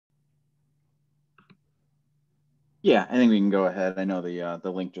Yeah, I think we can go ahead. I know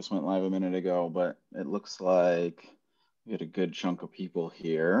the link just went live a minute ago, but it looks like we had a good chunk of people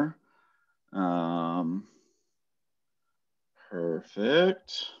here. Um,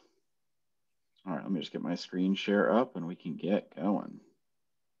 Perfect. All right, let me just get my screen share up and we can get going.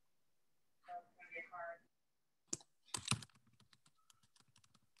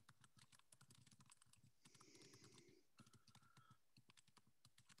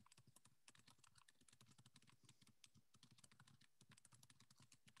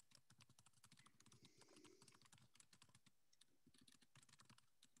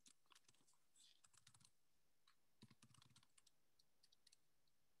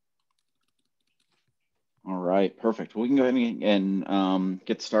 All right, perfect. We can go ahead and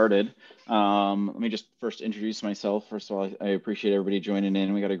get started. Let me just first introduce myself. First of all, I appreciate everybody joining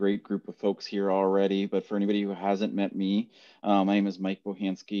in. We got a great group of folks here already, but for anybody who hasn't met me, my name is Mike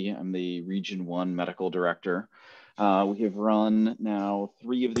Bohanske. I'm the Region 1 Medical Director. We have run now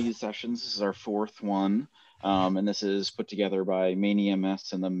 3 of these sessions. This is our 4th one. And this is put together by Maine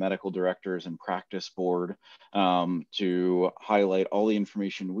EMS and the Medical Directors and Practice Board to highlight all the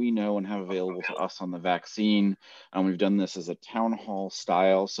information we know and have available to us on the vaccine. We've done this as a town hall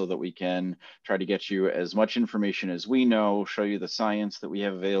style so that we can try to get you as much information as we know, show you the science that we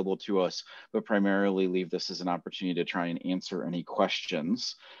have available to us, but primarily leave this as an opportunity to try and answer any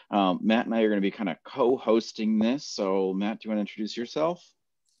questions. Matt and I are going to be kind of co-hosting this. So Matt, do you want to introduce yourself?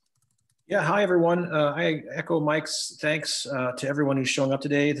 Yeah, hi everyone. I echo Mike's thanks to everyone who's showing up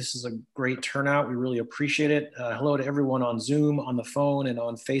today. This is a great turnout. We really appreciate it. Hello to everyone on Zoom, on the phone, and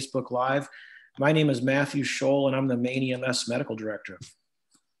on Facebook Live. My name is Matthew Scholl, and I'm the Maine EMS Medical Director.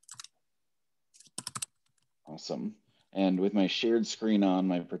 Awesome. And with my shared screen on,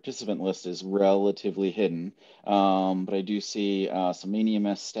 my participant list is relatively hidden, but I do see some Maine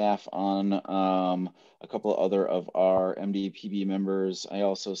EMS staff on, a couple of other of our MDPB members. I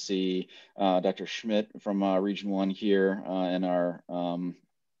also see Dr. Schmidt from Region 1 here and our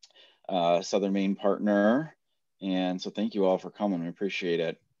Southern Maine partner. And so thank you all for coming. We appreciate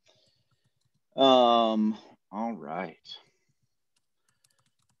it. All right.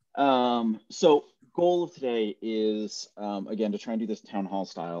 So goal of today is, again, to try and do this town hall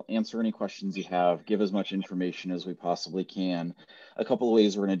style, answer any questions you have, give as much information as we possibly can. A couple of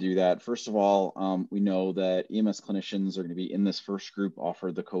ways we're going to do that. First of all, we know that EMS clinicians are going to be in this first group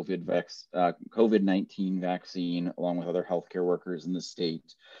offered the COVID-19 vaccine along with other healthcare workers in the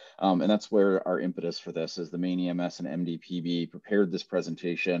state. And that's where our impetus for this is the Maine EMS and MDPB prepared this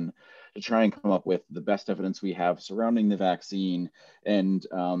presentation to try and come up with the best evidence we have surrounding the vaccine and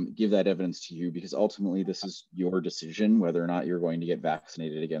give that evidence to you, because ultimately this is your decision whether or not you're going to get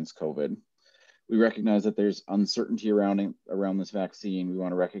vaccinated against COVID. We recognize that there's uncertainty around this vaccine. We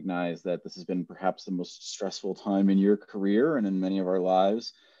want to recognize that this has been perhaps the most stressful time in your career and in many of our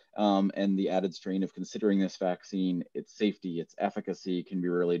lives. And the added strain of considering this vaccine, its safety, its efficacy can be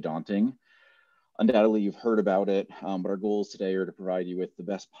really daunting. Undoubtedly, you've heard about it, but our goals today are to provide you with the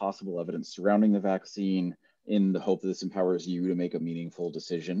best possible evidence surrounding the vaccine in the hope that this empowers you to make a meaningful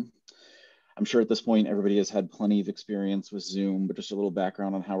decision. I'm sure at this point, everybody has had plenty of experience with Zoom, but just a little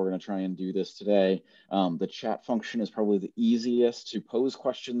background on how we're going to try and do this today. The chat function is probably the easiest to pose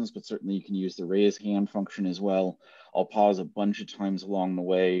questions, but certainly you can use the raise hand function as well. I'll pause a bunch of times along the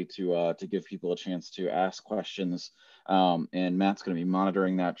way to give people a chance to ask questions. And Matt's going to be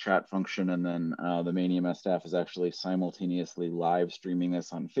monitoring that chat function, and then the Maine EMS staff is actually simultaneously live streaming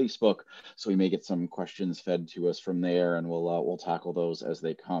this on Facebook, so we may get some questions fed to us from there, and we'll tackle those as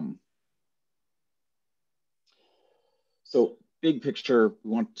they come. So big picture,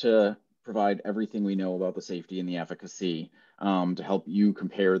 we want to provide everything we know about the safety and the efficacy to help you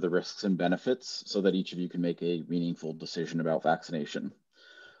compare the risks and benefits so that each of you can make a meaningful decision about vaccination.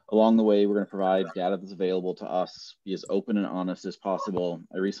 Along the way, we're going to provide data that's available to us, be as open and honest as possible.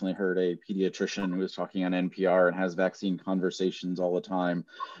 I recently heard a pediatrician who was talking on NPR and has vaccine conversations all the time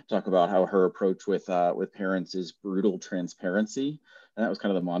talk about how her approach with parents is brutal transparency. And that was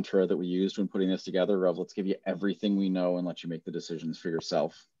kind of the mantra that we used when putting this together of let's give you everything we know and let you make the decisions for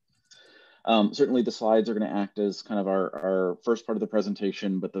yourself. Certainly the slides are going to act as kind of our first part of the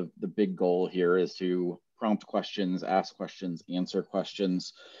presentation, but the big goal here is to prompt questions, ask questions, answer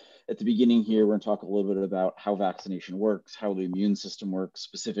questions. At the beginning here, we're going to talk a little bit about how vaccination works, how the immune system works,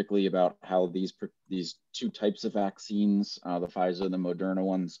 specifically about how these 2 types of vaccines, the Pfizer and the Moderna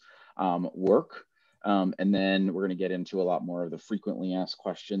ones, work. And then we're going to get into a lot more of the frequently asked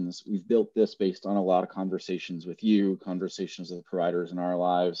questions. We've built this based on a lot of conversations with you, conversations with providers in our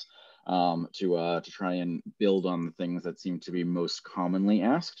lives, to try and build on the things that seem to be most commonly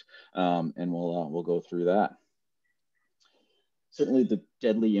asked, and we'll go through that. Certainly the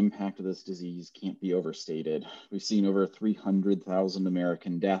deadly impact of this disease can't be overstated. We've seen over 300,000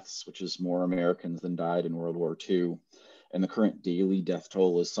 American deaths, which is more Americans than died in World War II. And the current daily death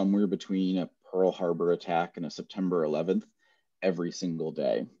toll is somewhere between a Pearl Harbor attack and a September 11th every single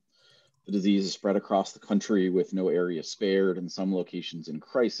day. The disease is spread across the country with no area spared, and some locations in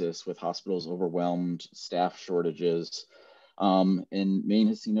crisis with hospitals overwhelmed, staff shortages. And Maine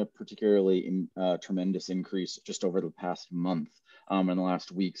has seen a particularly tremendous increase just over the past month. In the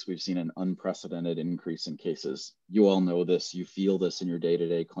last weeks, we've seen an unprecedented increase in cases. You all know this, you feel this in your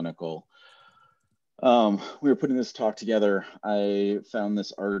day-to-day clinical. We were putting this talk together. I found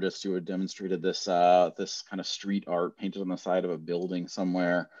this artist who had demonstrated this, this kind of street art painted on the side of a building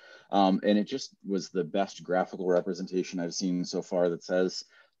somewhere. And it just was the best graphical representation I've seen so far that says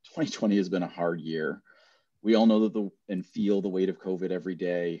 2020 has been a hard year. We all know that and feel the weight of COVID every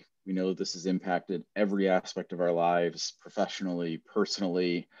day. We know that this has impacted every aspect of our lives, professionally,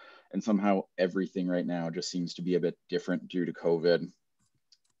 personally, and somehow everything right now just seems to be a bit different due to COVID.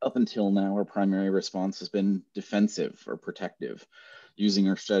 Up until now, our primary response has been defensive or protective, using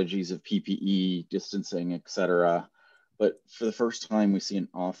our strategies of PPE, distancing, etc. But for the first time, we see an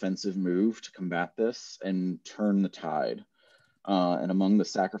offensive move to combat this and turn the tide. And among the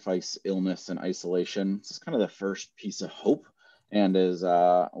sacrifice, illness, and isolation, this is kind of the first piece of hope. And as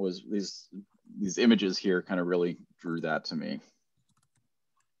was these images here kind of really drew that to me.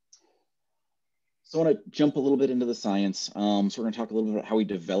 So I want to jump a little bit into the science. So we're going to talk a little bit about how we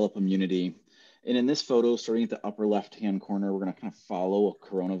develop immunity. And in this photo, starting at the upper left-hand corner, we're going to kind of follow a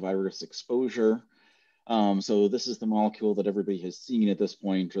coronavirus exposure. So this is the molecule that everybody has seen at this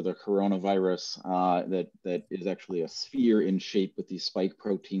point, or the coronavirus that is actually a sphere in shape with these spike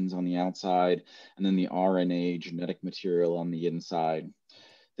proteins on the outside, and then the RNA genetic material on the inside.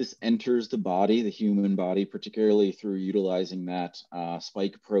 This enters the body, the human body, particularly through utilizing that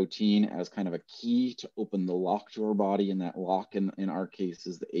spike protein as kind of a key to open the lock to our body. And that lock in our case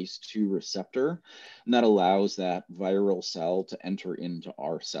is the ACE2 receptor. And that allows that viral cell to enter into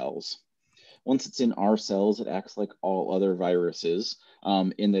our cells. Once it's in our cells, it acts like all other viruses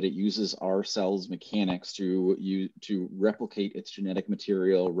in that it uses our cells' mechanics to replicate its genetic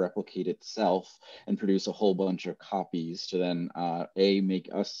material, replicate itself, and produce a whole bunch of copies to then A, make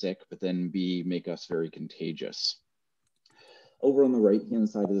us sick, but then B, make us very contagious. Over on the right-hand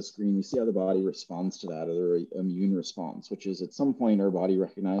side of the screen, we see how the body responds to that, or the immune response, which is at some point our body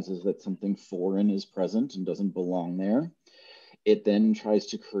recognizes that something foreign is present and doesn't belong there. It then tries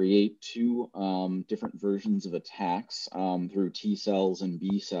to create two different versions of attacks through T cells and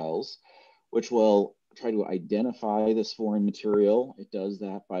B cells, which will try to identify this foreign material. It does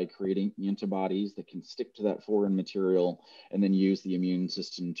that by creating antibodies that can stick to that foreign material and then use the immune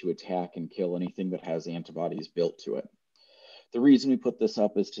system to attack and kill anything that has antibodies built to it. The reason we put this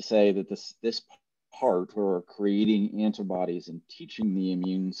up is to say that this part where we're creating antibodies and teaching the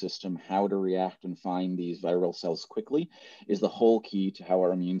immune system how to react and find these viral cells quickly is the whole key to how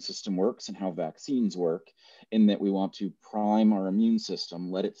our immune system works and how vaccines work, in that we want to prime our immune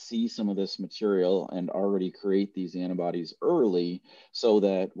system, let it see some of this material and already create these antibodies early so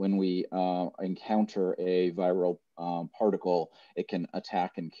that when we encounter a viral particle, it can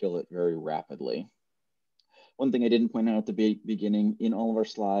attack and kill it very rapidly. One thing I didn't point out at the beginning, in all of our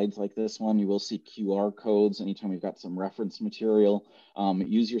slides like this one, you will see QR codes anytime we've got some reference material.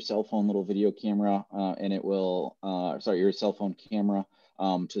 Use your cell phone little video camera and it will, your cell phone camera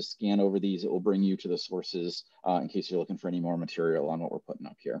to scan over these. It will bring you to the sources in case you're looking for any more material on what we're putting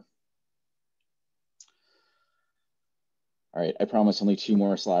up here. All right, I promise only 2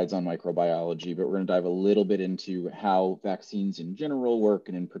 more slides on microbiology, but we're going to dive a little bit into how vaccines in general work,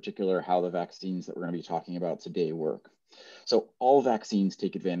 and in particular, how the vaccines that we're going to be talking about today work. So all vaccines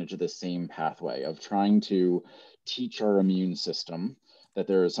take advantage of this same pathway of trying to teach our immune system that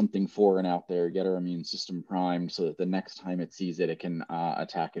there is something foreign out there, get our immune system primed so that the next time it sees it, it can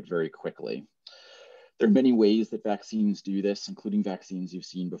attack it very quickly. There are many ways that vaccines do this, including vaccines you've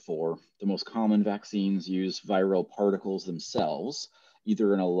seen before. The most common vaccines use viral particles themselves,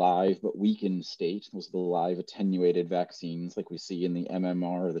 either in a live but weakened state. Those are the live attenuated vaccines like we see in the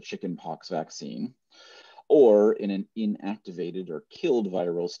MMR or the chickenpox vaccine, or in an inactivated or killed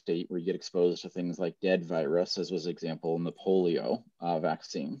viral state where you get exposed to things like dead virus, as was example in the polio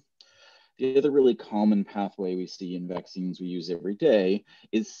vaccine. The other really common pathway we see in vaccines we use every day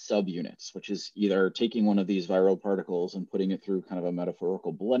is subunits, which is either taking one of these viral particles and putting it through kind of a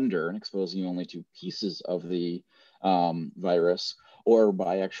metaphorical blender and exposing only 2 pieces of the virus, or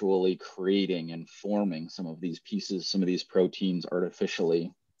by actually creating and forming some of these pieces, some of these proteins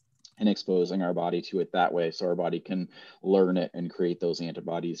artificially, and exposing our body to it that way so our body can learn it and create those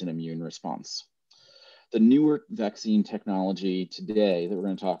antibodies and immune response. The newer vaccine technology today that we're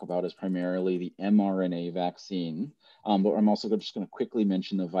going to talk about is primarily the mRNA vaccine, but I'm also just going to quickly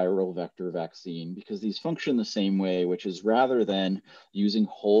mention the viral vector vaccine because these function the same way, which is rather than using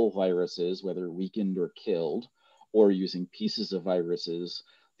whole viruses, whether weakened or killed, or using pieces of viruses,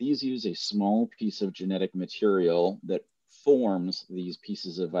 these use a small piece of genetic material that forms these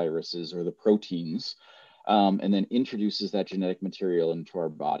pieces of viruses or the proteins, and then introduces that genetic material into our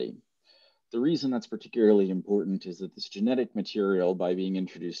body. The reason that's particularly important is that this genetic material, by being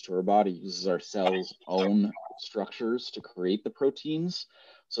introduced to our body, uses our cells' own structures to create the proteins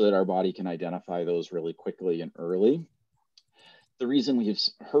so that our body can identify those really quickly and early. The reason we've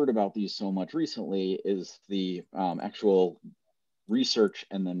heard about these so much recently is the actual research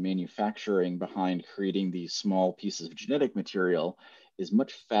and then manufacturing behind creating these small pieces of genetic material is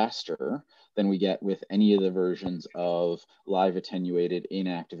much faster than we get with any of the versions of live attenuated,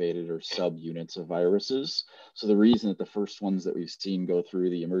 inactivated, or subunits of viruses. So the reason that the first ones that we've seen go through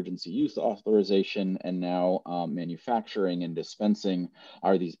the emergency use authorization and now manufacturing and dispensing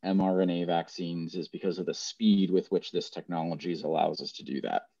are these mRNA vaccines is because of the speed with which this technology allows us to do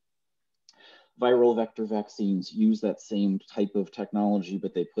that. Viral vector vaccines use that same type of technology,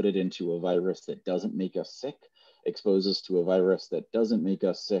 but they put it into a virus that doesn't make us sick, expose us to a virus that doesn't make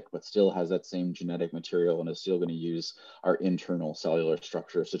us sick, but still has that same genetic material and is still going to use our internal cellular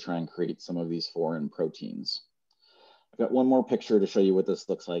structures to try and create some of these foreign proteins. I've got one more picture to show you what this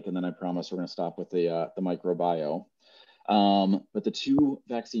looks like, and then I promise we're going to stop with the microbio. But the two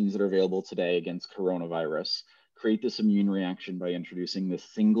vaccines that are available today against coronavirus create this immune reaction by introducing this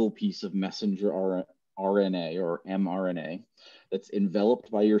single piece of messenger RNA or mRNA that's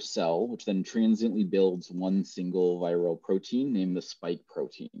enveloped by your cell, which then transiently builds one single viral protein named the spike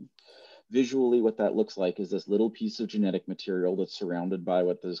protein. Visually, what that looks like is this little piece of genetic material that's surrounded by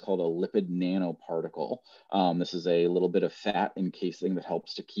what is called a lipid nanoparticle. This is a little bit of fat encasing that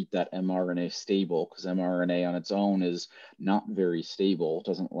helps to keep that mRNA stable, because mRNA on its own is not very stable,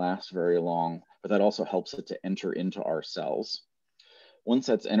 doesn't last very long, but that also helps it to enter into our cells. Once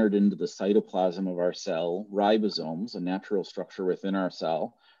that's entered into the cytoplasm of our cell, ribosomes, a natural structure within our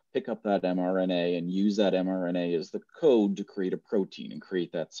cell, pick up that mRNA and use that mRNA as the code to create a protein and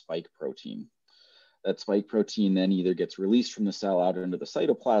create that spike protein. That spike protein then either gets released from the cell out into the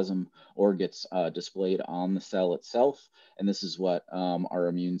cytoplasm or gets displayed on the cell itself. And this is what our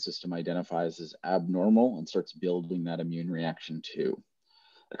immune system identifies as abnormal and starts building that immune reaction to.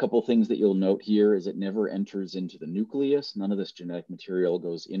 A couple of things that you'll note here is it never enters into the nucleus. None of this genetic material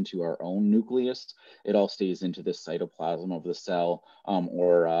goes into our own nucleus. It all stays into the cytoplasm of the cell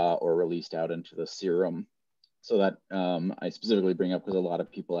or released out into the serum. So that I specifically bring up because a lot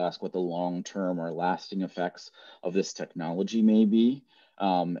of people ask what the long-term or lasting effects of this technology may be.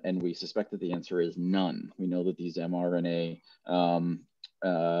 And we suspect that the answer is none. We know that these mRNA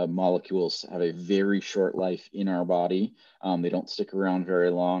molecules have a very short life in our body. They don't stick around very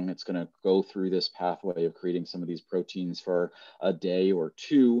long. It's going to go through this pathway of creating some of these proteins for a day or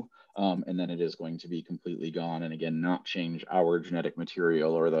two, and then it is going to be completely gone and again, not change our genetic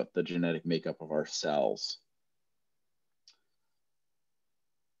material or the genetic makeup of our cells.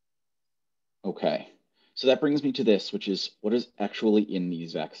 Okay, so that brings me to this, which is what is actually in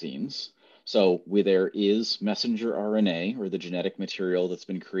these vaccines. So there is messenger RNA, or the genetic material that's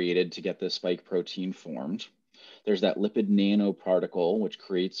been created to get the spike protein formed. There's that lipid nanoparticle, which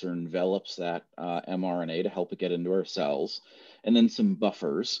creates or envelops that mRNA to help it get into our cells. And then some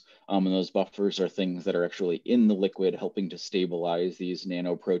buffers. And those buffers are things that are actually in the liquid, helping to stabilize these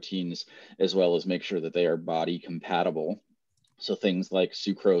nanoproteins, as well as make sure that they are body compatible. So things like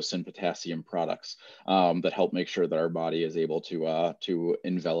sucrose and potassium products that help make sure that our body is able to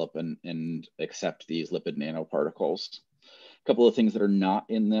envelop and accept these lipid nanoparticles. A couple of things that are not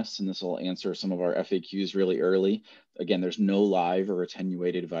in this, and this will answer some of our FAQs really early. Again, there's no live or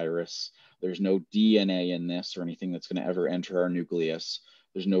attenuated virus. There's no DNA in this or anything that's going to ever enter our nucleus.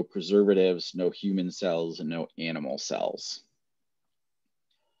 There's no preservatives, no human cells, and no animal cells.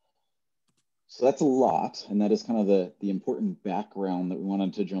 So that's a lot, and that is kind of the important background that we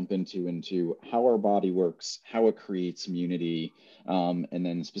wanted to jump into how our body works, how it creates immunity, and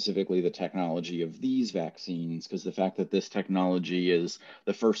then specifically the technology of these vaccines, because the fact that this technology is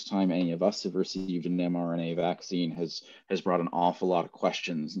the first time any of us have received an mRNA vaccine has brought an awful lot of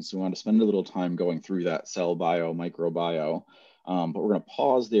questions. And so we want to spend a little time going through that cell bio, microbio, but we're going to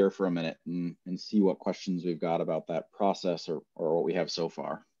pause there for a minute and see what questions we've got about that process or what we have so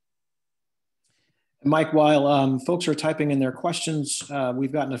far. Mike, while folks are typing in their questions,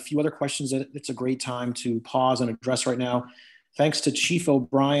 we've gotten a few other questions that it's a great time to pause and address right now. Thanks to Chief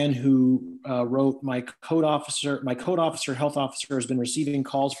O'Brien, who wrote, my code officer, health officer has been receiving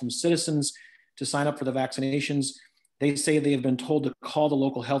calls from citizens to sign up for the vaccinations. They say they have been told to call the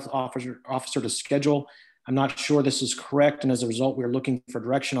local health officer to schedule. I'm not sure this is correct, and as a result, we're looking for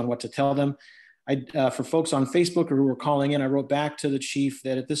direction on what to tell them. For folks on Facebook who were calling in, I wrote back to the chief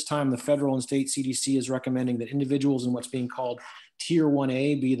that at this time, the federal and state CDC is recommending that individuals in what's being called Tier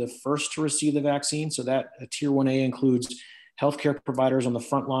 1A be the first to receive the vaccine. So that Tier 1A includes healthcare providers on the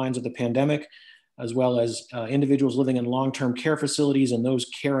front lines of the pandemic, as well as individuals living in long-term care facilities and those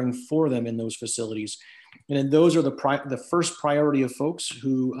caring for them in those facilities. And then those are the first priority of folks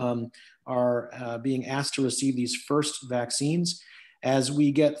who are being asked to receive these first vaccines. As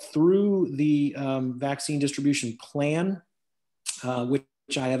we get through the vaccine distribution plan, which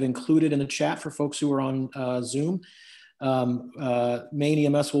I have included in the chat for folks who are on Zoom,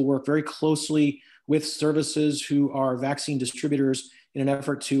 Maine EMS will work very closely with services who are vaccine distributors in an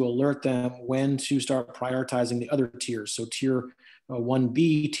effort to alert them when to start prioritizing the other tiers. So Tier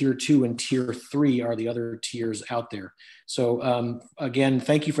 1B, Tier 2, and Tier 3 are the other tiers out there. So again,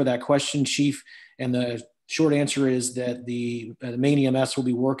 thank you for that question, Chief. And the short answer is that the Maine EMS will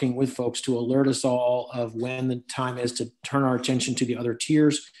be working with folks to alert us all of when the time is to turn our attention to the other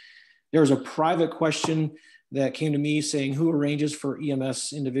tiers. There's a private question that came to me saying, who arranges for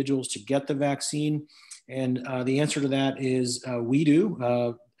EMS individuals to get the vaccine? And the answer to that is we do.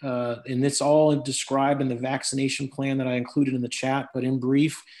 And it's all described in the vaccination plan that I included in the chat. But in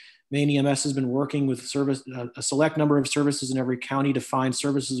brief, Maine EMS has been working with a select number of services in every county to find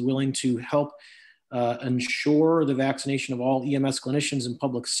services willing to help ensure the vaccination of all EMS clinicians and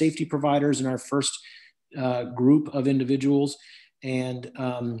public safety providers in our first group of individuals. And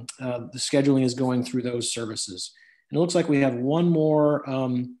the scheduling is going through those services. And it looks like we have one more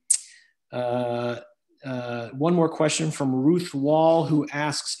question from Ruth Wall, who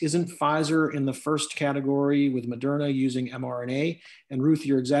asks, isn't Pfizer in the first category with Moderna using mRNA? And Ruth,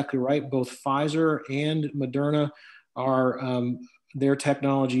 you're exactly right. Both Pfizer and Moderna are, their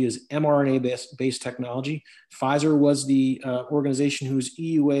technology is mRNA-based technology. Pfizer was the organization whose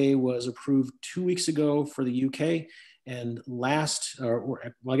EUA was approved 2 weeks ago for the UK. And I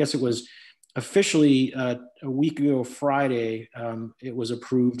guess it was officially a week ago Friday, it was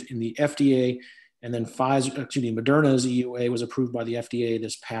approved in the FDA. And then Moderna's EUA was approved by the FDA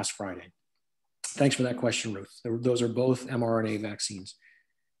this past Friday. Thanks for that question, Ruth. Those are both mRNA vaccines.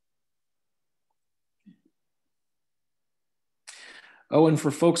 Oh, and for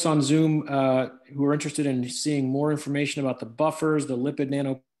folks on Zoom who are interested in seeing more information about the buffers, the lipid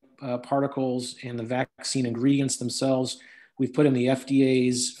nanoparticles, and the vaccine ingredients themselves, we've put in the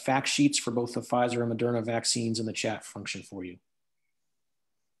FDA's fact sheets for both the Pfizer and Moderna vaccines in the chat function for you.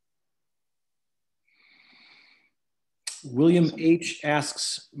 William H.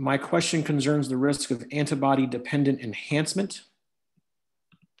 asks, my question concerns the risk of antibody-dependent enhancement.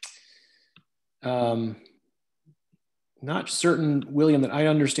 Not certain, William, that I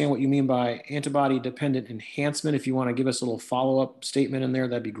understand what you mean by antibody-dependent enhancement. If you want to give us a little follow-up statement in there,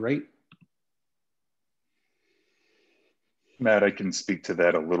 that'd be great. Matt, I can speak to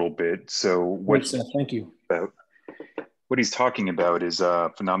that a little bit. So thank you. What he's talking about is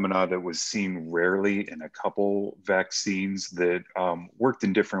a phenomena that was seen rarely in a couple vaccines that worked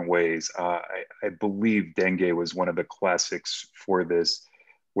in different ways. I believe dengue was one of the classics for this,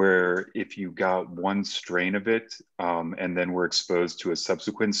 where if you got one strain of it and then were exposed to a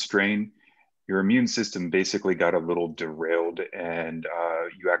subsequent strain, your immune system basically got a little derailed and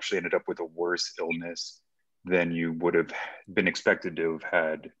you actually ended up with a worse illness than you would have been expected to have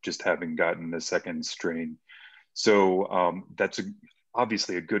had just having gotten the second strain. So that's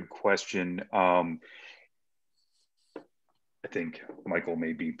obviously a good question. I think Michael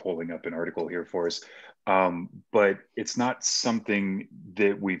may be pulling up an article here for us, but it's not something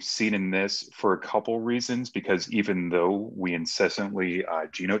that we've seen in this for a couple reasons, because even though we incessantly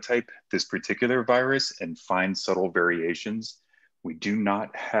genotype this particular virus and find subtle variations, we do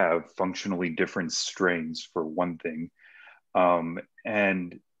not have functionally different strains, for one thing.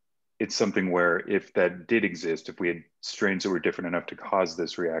 And it's something where if that did exist, if we had strains that were different enough to cause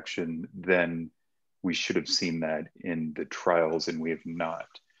this reaction, then we should have seen that in the trials, and we have not.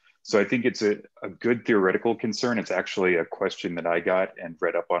 So I think it's a good theoretical concern. It's actually a question that I got and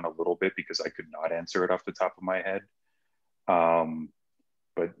read up on a little bit because I could not answer it off the top of my head.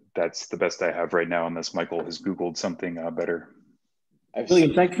 But that's the best I have right now, unless Michael has Googled something better.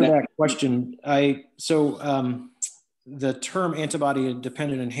 William, thanks for that question. the term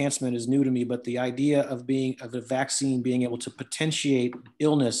antibody-dependent enhancement is new to me, but the idea of the vaccine being able to potentiate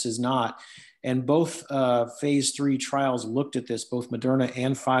illness is not. And both phase 3 trials looked at this. Both Moderna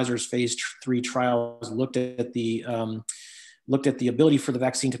and Pfizer's phase 3 trials looked at the ability for the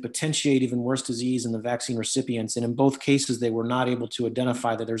vaccine to potentiate even worse disease in the vaccine recipients. And in both cases, they were not able to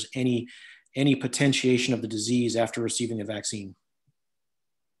identify that there's any potentiation of the disease after receiving the vaccine.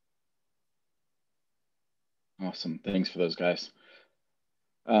 Awesome. Thanks for those, guys.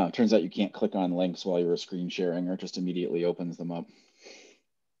 Turns out you can't click on links while you're screen sharing, or it just immediately opens them up.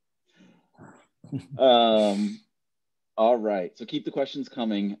 All right, so keep the questions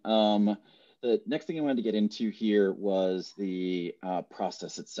coming. The next thing I wanted to get into here was the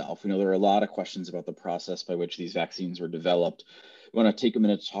process itself. We know there are a lot of questions about the process by which these vaccines were developed. We want to take a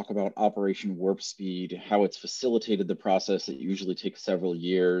minute to talk about Operation Warp Speed, how it's facilitated the process that usually takes several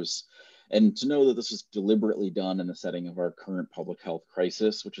years, and to know that this was deliberately done in the setting of our current public health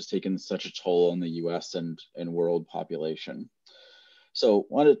crisis, which has taken such a toll on the US and world population. So I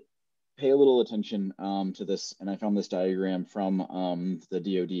wanted to pay a little attention to this, and I found this diagram from the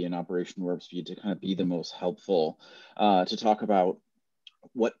DoD and Operation Warp Speed to kind of be the most helpful to talk about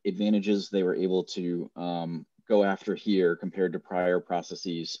what advantages they were able to go after here compared to prior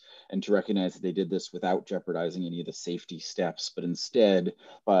processes, and to recognize that they did this without jeopardizing any of the safety steps, but instead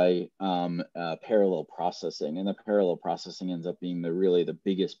by parallel processing. And the parallel processing ends up being really the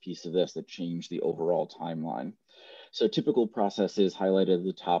biggest piece of this that changed the overall timeline. So typical process is highlighted at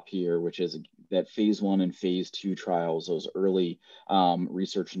the top here, which is that phase 1 and phase 2 trials, those early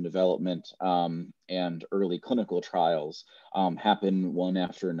research and development and early clinical trials happen one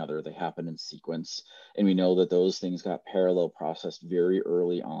after another. They happen in sequence. And we know that those things got parallel processed very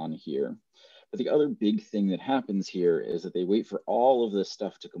early on here. But the other big thing that happens here is that they wait for all of this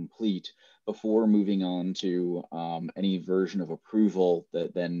stuff to complete before moving on to any version of approval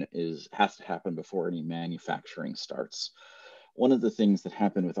that then has to happen before any manufacturing starts. One of the things that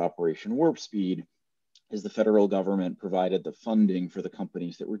happened with Operation Warp Speed is the federal government provided the funding for the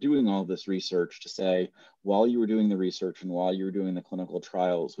companies that were doing all this research to say, while you were doing the research and while you were doing the clinical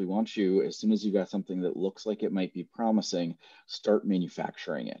trials, we want you, as soon as you got something that looks like it might be promising, start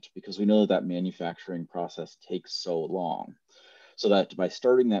manufacturing it, because we know that manufacturing process takes so long. So that by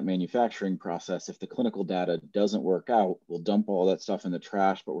starting that manufacturing process, if the clinical data doesn't work out, we'll dump all that stuff in the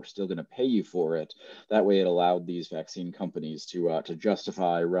trash, but we're still going to pay you for it. That way it allowed these vaccine companies to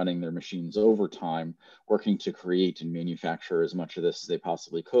justify running their machines overtime, working to create and manufacture as much of this as they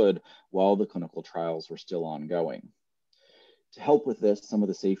possibly could while the clinical trials were still ongoing. To help with this, some of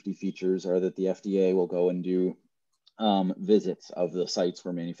the safety features are that the FDA will go and do visits of the sites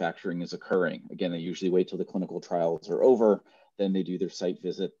where manufacturing is occurring. Again, they usually wait till the clinical trials are over, then they do their site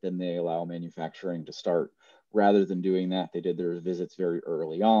visit, then they allow manufacturing to start. Rather than doing that, they did their visits very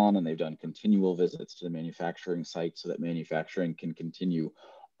early on, and they've done continual visits to the manufacturing site so that manufacturing can continue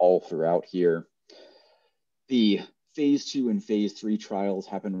all throughout here. The phase 2 and phase 3 trials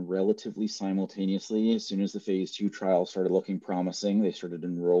happened relatively simultaneously. As soon as the phase 2 trials started looking promising, they started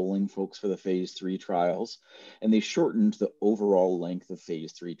enrolling folks for the phase 3 trials, and they shortened the overall length of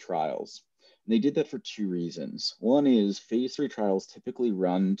phase 3 trials. And they did that for two reasons. One is phase 3 trials typically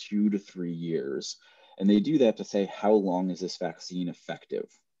run 2 to 3 years, and they do that to say, how long is this vaccine effective?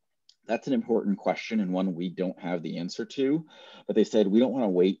 That's an important question and one we don't have the answer to, but they said we don't want to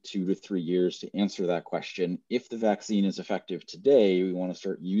wait 2 to 3 years to answer that question. If the vaccine is effective today, we want to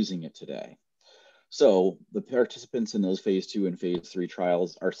start using it today. So the participants in those phase 2 and phase 3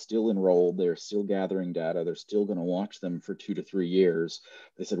 trials are still enrolled. They're still gathering data. They're still going to watch them for 2 to 3 years.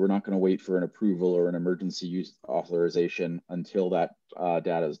 They said, we're not going to wait for an approval or an emergency use authorization until that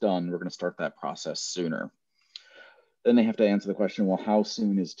data is done. We're going to start that process sooner. Then they have to answer the question, well, how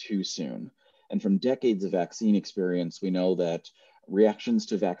soon is too soon? And from decades of vaccine experience, we know that reactions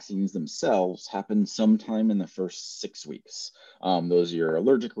to vaccines themselves happen sometime in the first 6 weeks. Those are your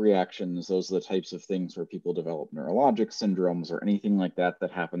allergic reactions. Those are the types of things where people develop neurologic syndromes or anything like that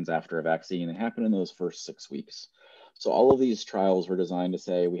that happens after a vaccine. They happen in those first 6 weeks. So all of these trials were designed to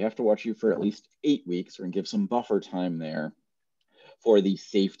say, we have to watch you for at least 8 weeks and give some buffer time there for the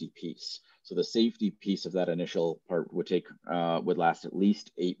safety piece. So the safety piece of that initial part would last at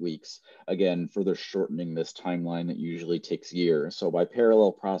least 8 weeks. Again, further shortening this timeline that usually takes years. So by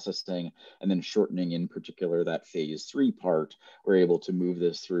parallel processing and then shortening in particular that phase 3 part, we're able to move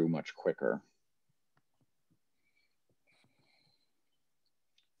this through much quicker.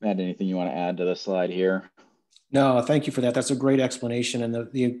 Matt, anything you want to add to the slide here? No, thank you for that. That's a great explanation. And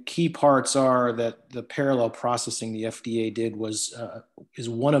the key parts are that the parallel processing the FDA did was is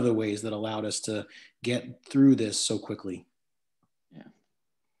one of the ways that allowed us to get through this so quickly. Yeah.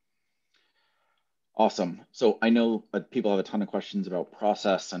 Awesome. So I know people have a ton of questions about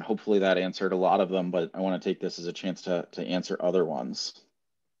process, and hopefully that answered a lot of them, but I want to take this as a chance to answer other ones.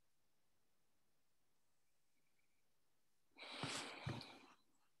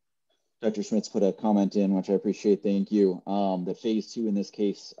 Dr. Schmitz put a comment in, which I appreciate, thank you, that phase 2 in this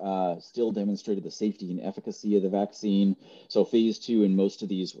case still demonstrated the safety and efficacy of the vaccine. So phase 2 in most of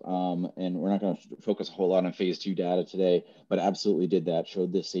these, and we're not going to focus a whole lot on phase 2 data today, but absolutely did that,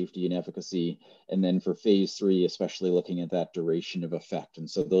 showed this safety and efficacy. And then for phase 3, especially looking at that duration of effect. And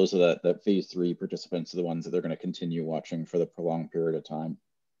so those are the phase 3 participants are the ones that they're going to continue watching for the prolonged period of time.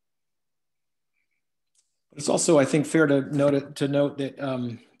 It's also, I think, fair to note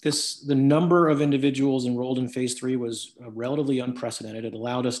that the number of individuals enrolled in phase 3 was relatively unprecedented. It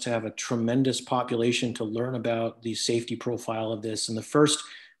allowed us to have a tremendous population to learn about the safety profile of this. And the first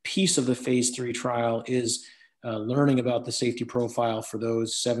piece of the phase 3 trial is learning about the safety profile for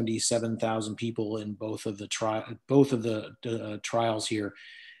those 77,000 people in both of the trials here.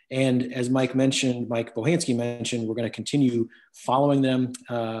 And as Mike Bohanske mentioned, we're going to continue following them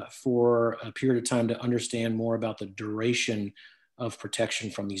for a period of time to understand more about the duration of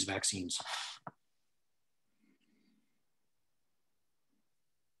protection from these vaccines.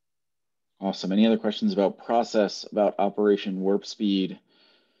 Awesome. Any other questions about process, about Operation Warp Speed?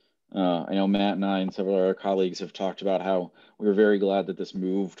 I know Matt and I and several of our colleagues have talked about how we were very glad that this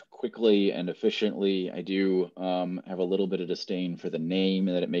moved quickly and efficiently. I do have a little bit of disdain for the name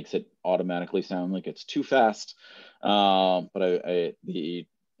and that it makes it automatically sound like it's too fast. But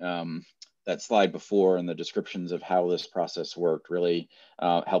that slide before and the descriptions of how this process worked really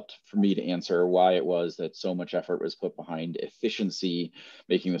helped for me to answer why it was that so much effort was put behind efficiency,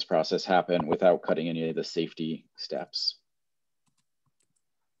 making this process happen without cutting any of the safety steps.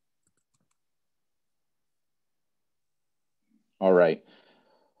 All right.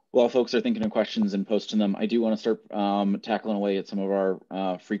 While folks are thinking of questions and posting them, I do want to start tackling away at some of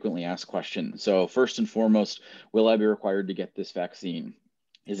our frequently asked questions. So first and foremost, will I be required to get this vaccine?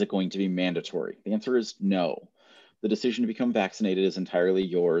 Is it going to be mandatory? The answer is no. The decision to become vaccinated is entirely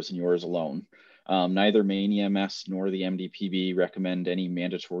yours and yours alone. Neither Maine EMS nor the MDPB recommend any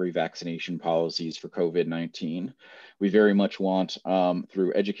mandatory vaccination policies for COVID-19. We very much want,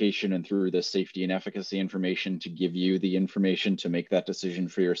 through education and through the safety and efficacy information, to give you the information to make that decision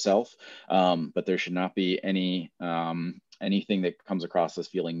for yourself. But there should not be any anything that comes across as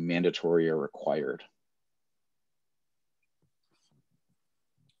feeling mandatory or required.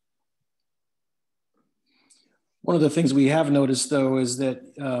 One of the things we have noticed, though, is that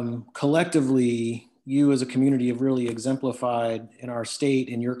collectively, you as a community have really exemplified in our state,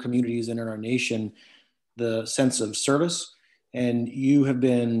 in your communities, and in our nation, the sense of service. And you have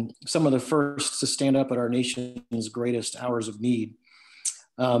been some of the first to stand up at our nation's greatest hours of need.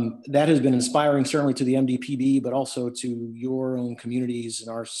 That has been inspiring, certainly to the MDPB, but also to your own communities in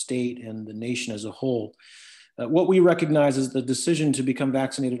our state and the nation as a whole. What we recognize is the decision to become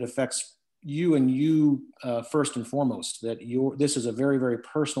vaccinated affects you and you first and foremost, that this is a very, very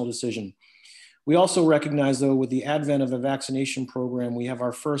personal decision. We also recognize, though, with the advent of a vaccination program, we have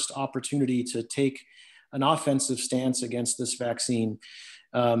our first opportunity to take an offensive stance against this vaccine.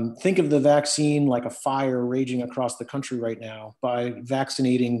 Think of the vaccine like a fire raging across the country right now. By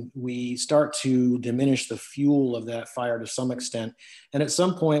vaccinating, we start to diminish the fuel of that fire to some extent. And at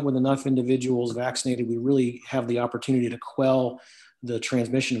some point, with enough individuals vaccinated, we really have the opportunity to quell the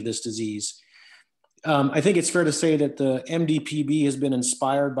transmission of this disease. I think it's fair to say that the MDPB has been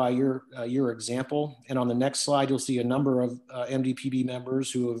inspired by your example. And on the next slide, you'll see a number of MDPB members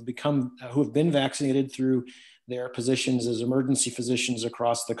who have been vaccinated through their positions as emergency physicians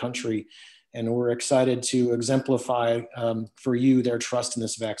across the country. And we're excited to exemplify for you their trust in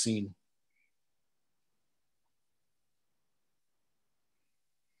this vaccine.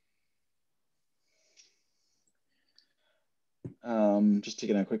 Just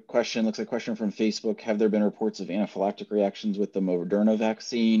taking a quick question. Looks like a question from Facebook. Have there been reports of anaphylactic reactions with the Moderna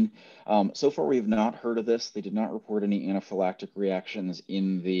vaccine? So far, we have not heard of this. They did not report any anaphylactic reactions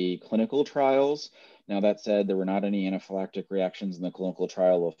in the clinical trials. Now, that said, there were not any anaphylactic reactions in the clinical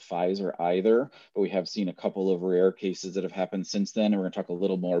trial of Pfizer either, but we have seen a couple of rare cases that have happened since then. And we're going to talk a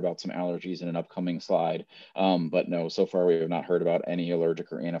little more about some allergies in an upcoming slide. But no, so far, we have not heard about any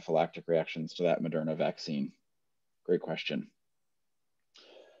allergic or anaphylactic reactions to that Moderna vaccine. Great question.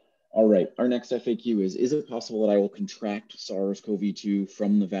 All right, our next FAQ is it possible that I will contract SARS-CoV-2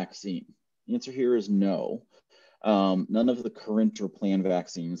 from the vaccine? The answer here is no. None of the current or planned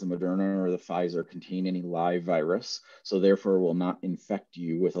vaccines, the Moderna or the Pfizer, contain any live virus, so therefore will not infect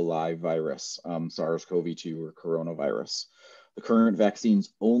you with a live virus, SARS-CoV-2 or coronavirus. The current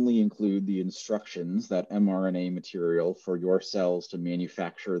vaccines only include the instructions, that mRNA material for your cells to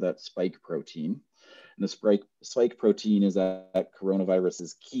manufacture that spike protein. And the spike protein is that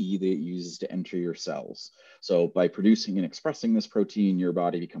coronavirus's key that it uses to enter your cells. So by producing and expressing this protein, your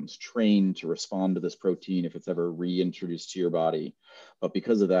body becomes trained to respond to this protein if it's ever reintroduced to your body. But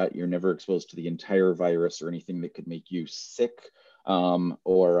because of that, you're never exposed to the entire virus or anything that could make you sick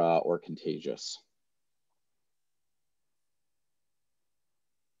or contagious.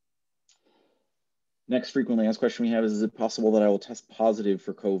 Next frequently asked question we have is it possible that I will test positive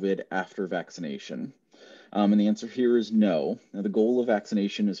for COVID after vaccination? And the answer here is no. Now, the goal of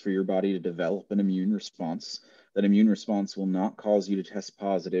vaccination is for your body to develop an immune response. That immune response will not cause you to test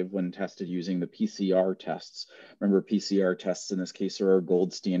positive when tested using the PCR tests. Remember, PCR tests in this case are our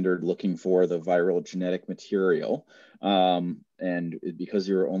gold standard looking for the viral genetic material. And because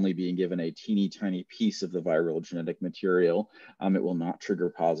you're only being given a teeny tiny piece of the viral genetic material, it will not trigger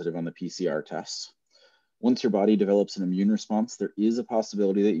positive on the PCR tests. Once your body develops an immune response, there is a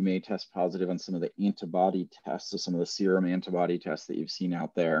possibility that you may test positive on some of the antibody tests, so some of the serum antibody tests that you've seen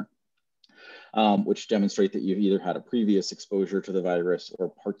out there, which demonstrate that you've either had a previous exposure to the virus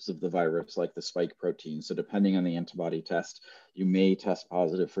or parts of the virus like the spike protein. So depending on the antibody test, you may test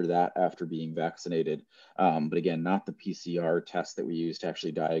positive for that after being vaccinated. But again, not the PCR test that we use to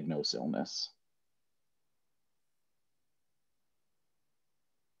actually diagnose illness.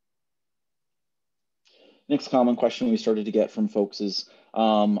 Next common question we started to get from folks is, I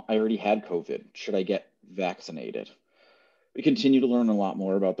already had COVID. Should I get vaccinated? We continue to learn a lot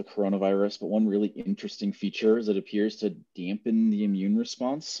more about the coronavirus, but one really interesting feature is it appears to dampen the immune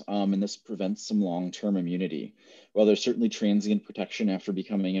response, and this prevents some long-term immunity. While there's certainly transient protection after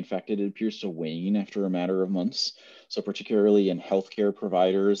becoming infected, it appears to wane after a matter of months. So particularly in healthcare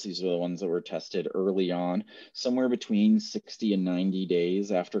providers, these are the ones that were tested early on, somewhere between 60 and 90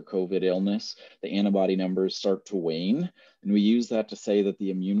 days after COVID illness, the antibody numbers start to wane. And we use that to say that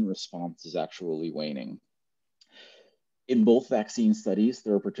the immune response is actually waning. In both vaccine studies,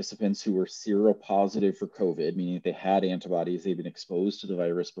 there are participants who were seropositive for COVID, meaning that they had antibodies, they'd been exposed to the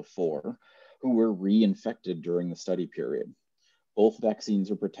virus before, who were reinfected during the study period. Both vaccines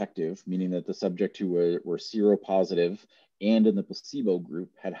are protective, meaning that the subject who were seropositive and in the placebo group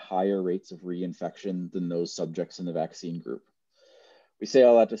had higher rates of reinfection than those subjects in the vaccine group. We say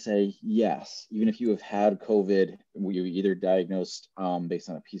all that to say, yes, even if you have had COVID, you either diagnosed based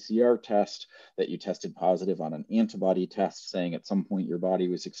on a PCR test, that you tested positive on an antibody test, saying at some point your body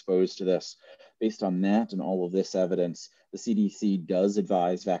was exposed to this. Based on that and all of this evidence, the CDC does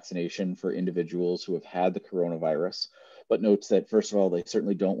advise vaccination for individuals who have had the coronavirus, but notes that, first of all, they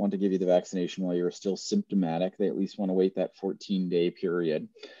certainly don't want to give you the vaccination while you're still symptomatic. They at least want to wait that 14-day period.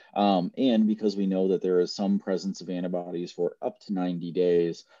 And because we know that there is some presence of antibodies for up to 90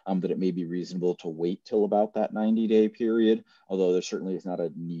 days, that it may be reasonable to wait till about that 90-day period, although there certainly is not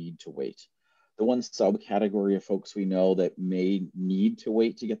a need to wait. The one subcategory of folks we know that may need to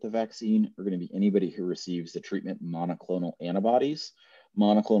wait to get the vaccine are going to be anybody who receives the treatment monoclonal antibodies.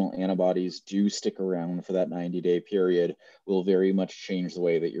 Monoclonal antibodies do stick around for that 90-day period, will very much change the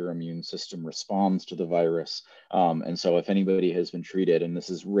way that your immune system responds to the virus. And so if anybody has been treated, and this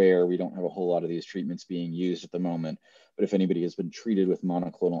is rare, we don't have a whole lot of these treatments being used at the moment, but if anybody has been treated with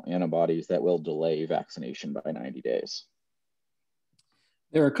monoclonal antibodies, that will delay vaccination by 90 days.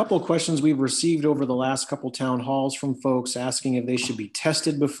 There are a couple of questions we've received over the last couple town halls from folks asking if they should be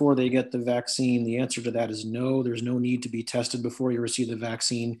tested before they get the vaccine. The answer to that is no, there's no need to be tested before you receive the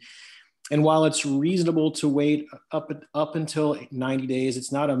vaccine. And while it's reasonable to wait up until 90 days,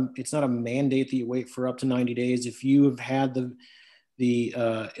 it's not a mandate that you wait for up to 90 days. If you have had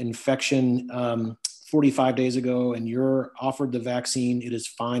the infection 45 days ago and you're offered the vaccine, it is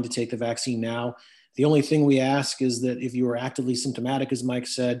fine to take the vaccine now. The only thing we ask is that if you are actively symptomatic, as Mike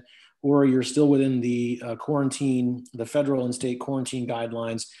said, or you're still within the quarantine, the federal and state quarantine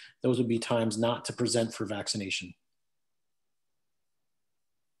guidelines, those would be times not to present for vaccination.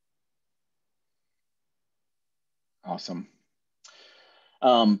 Awesome.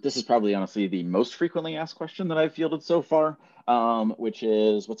 This is probably honestly the most frequently asked question that I've fielded so far, which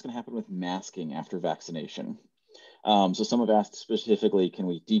is what's going to happen with masking after vaccination? So some have asked specifically, can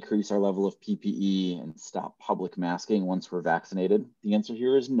we decrease our level of PPE and stop public masking once we're vaccinated? The answer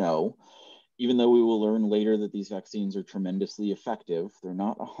here is no. Even though we will learn later that these vaccines are tremendously effective, they're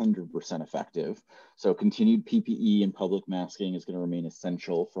not 100% effective. So continued PPE and public masking is going to remain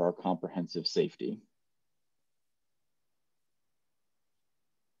essential for our comprehensive safety.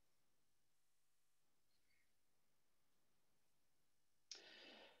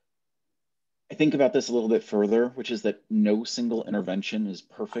 I think about this a little bit further, which is that no single intervention is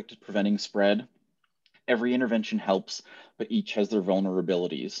perfect at preventing spread. Every intervention helps, but each has their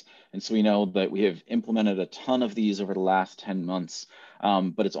vulnerabilities. And so we know that we have implemented a ton of these over the last 10 months,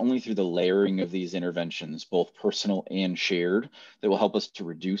 but it's only through the layering of these interventions, both personal and shared, that will help us to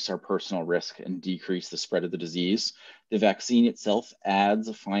reduce our personal risk and decrease the spread of the disease. The vaccine itself adds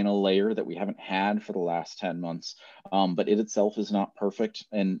a final layer that we haven't had for the last 10 months, but it itself is not perfect,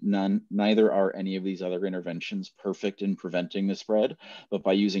 and neither are any of these other interventions perfect in preventing the spread. But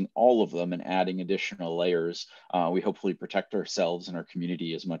by using all of them and adding additional layers, we hopefully protect ourselves and our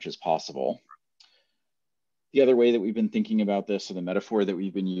community as much as possible. The other way that we've been thinking about this, or the metaphor that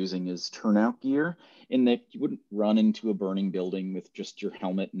we've been using, is turnout gear, in that you wouldn't run into a burning building with just your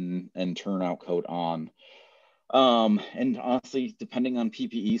helmet and turnout coat on. And honestly, depending on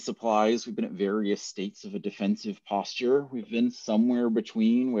PPE supplies, we've been at various states of a defensive posture. We've been somewhere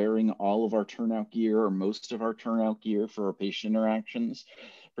between wearing all of our turnout gear or most of our turnout gear for our patient interactions,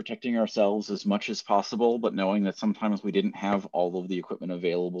 protecting ourselves as much as possible, but knowing that sometimes we didn't have all of the equipment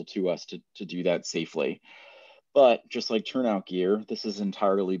available to us to do that safely. But just like turnout gear, this has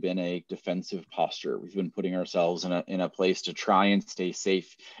entirely been a defensive posture. We've been putting ourselves in a place to try and stay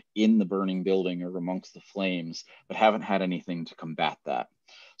safe in the burning building or amongst the flames, but haven't had anything to combat that.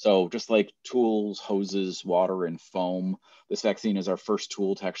 So just like tools, hoses, water, and foam, this vaccine is our first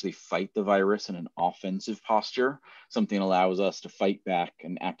tool to actually fight the virus in an offensive posture, something that allows us to fight back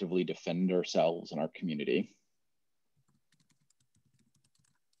and actively defend ourselves and our community.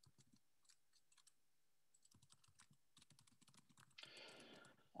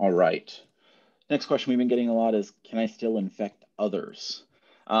 All right. Next question we've been getting a lot is, can I still infect others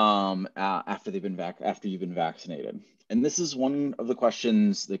after you've been vaccinated? And this is one of the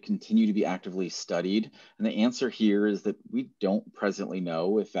questions that continue to be actively studied. And the answer here is that we don't presently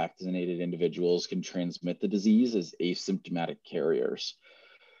know if vaccinated individuals can transmit the disease as asymptomatic carriers.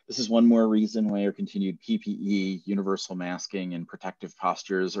 This is one more reason why our continued PPE, universal masking, and protective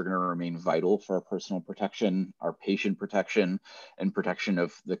postures are going to remain vital for our personal protection, our patient protection, and protection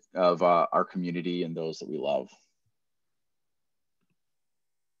of our community and those that we love.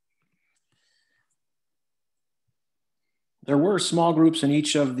 There were small groups in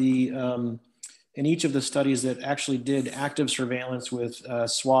each of the studies that actually did active surveillance with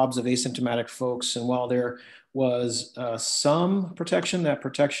swabs of asymptomatic folks. And while there was some protection, that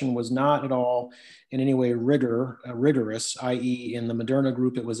protection was not at all in any way rigorous, i.e. in the Moderna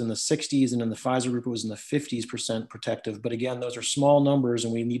group, it was in the 60s, and in the Pfizer group, it was in the 50% protective. But again, those are small numbers,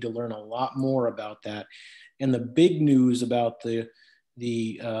 and we need to learn a lot more about that. And the big news about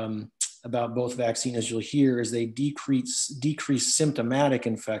about both vaccines, as you'll hear, is they decrease symptomatic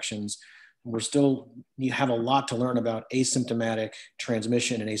infections. We're still, you have a lot to learn about asymptomatic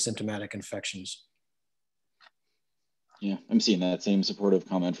transmission and asymptomatic infections. Yeah, I'm seeing that same supportive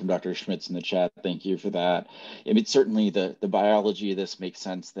comment from Dr. Schmitz in the chat. Thank you for that. I mean, certainly the biology of this makes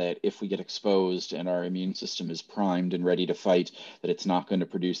sense, that if we get exposed and our immune system is primed and ready to fight, that it's not going to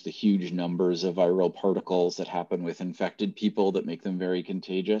produce the huge numbers of viral particles that happen with infected people that make them very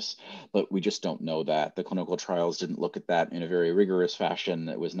contagious. But we just don't know that. The clinical trials didn't look at that in a very rigorous fashion.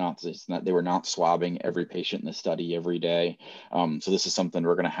 They were not swabbing every patient in the study every day. So this is something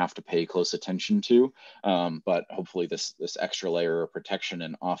we're going to have to pay close attention to. But hopefully this extra layer of protection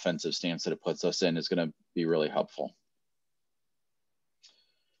and offensive stance that it puts us in is going to be really helpful.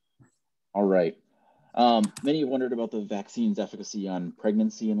 All right. Many have wondered about the vaccine's efficacy on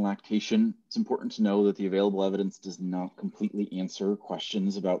pregnancy and lactation. It's important to know that the available evidence does not completely answer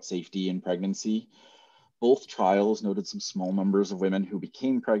questions about safety in pregnancy. Both trials noted some small numbers of women who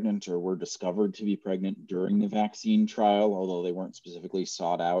became pregnant or were discovered to be pregnant during the vaccine trial, although they weren't specifically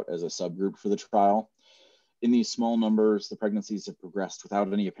sought out as a subgroup for the trial. In these small numbers, the pregnancies have progressed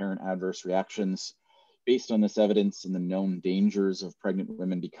without any apparent adverse reactions. Based on this evidence and the known dangers of pregnant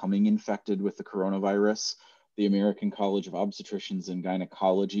women becoming infected with the coronavirus, the American College of Obstetricians and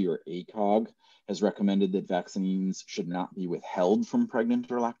Gynecology, or ACOG, has recommended that vaccines should not be withheld from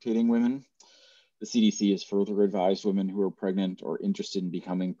pregnant or lactating women. The CDC has further advised women who are pregnant or interested in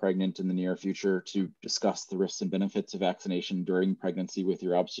becoming pregnant in the near future to discuss the risks and benefits of vaccination during pregnancy with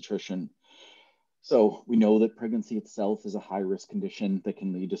your obstetrician. So we know that pregnancy itself is a high-risk condition that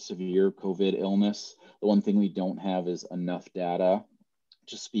can lead to severe COVID illness. The one thing we don't have is enough data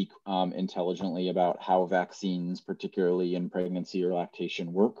to speak intelligently about how vaccines, particularly in pregnancy or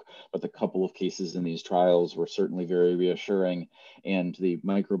lactation, work, but the couple of cases in these trials were certainly very reassuring. And the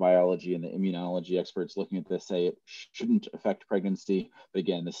microbiology and the immunology experts looking at this say it shouldn't affect pregnancy. But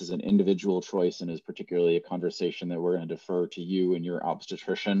again, this is an individual choice and is particularly a conversation that we're going to defer to you and your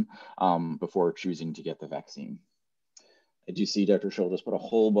obstetrician before choosing to get the vaccine. I do see Dr. Scholl just put a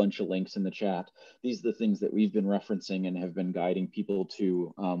whole bunch of links in the chat. These are the things that we've been referencing and have been guiding people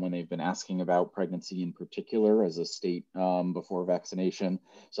to when they've been asking about pregnancy in particular as a state before vaccination.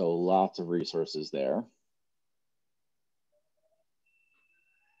 So lots of resources there.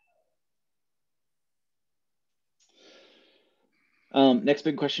 Next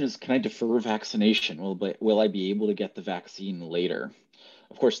big question is, can I defer vaccination? Will I be able to get the vaccine later?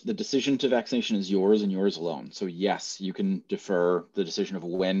 Of course, the decision to vaccination is yours and yours alone. So yes, you can defer. The decision of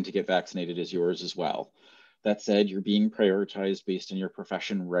when to get vaccinated is yours as well. That said, you're being prioritized based on your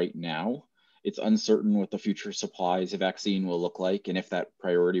profession right now. It's uncertain what the future supplies of vaccine will look like and if that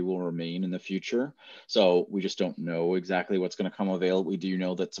priority will remain in the future. So we just don't know exactly what's going to come available. We do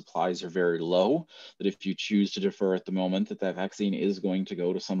know that supplies are very low, that if you choose to defer at the moment, that vaccine is going to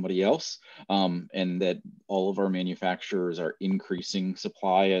go to somebody else, and that all of our manufacturers are increasing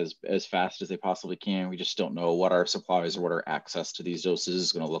supply as fast as they possibly can. We just don't know what our supplies or what our access to these doses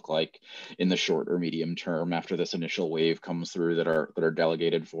is going to look like in the short or medium term after this initial wave comes through that are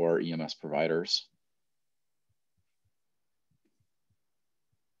delegated for EMS providers.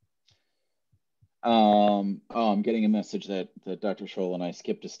 I'm getting a message that Dr. Scholl and I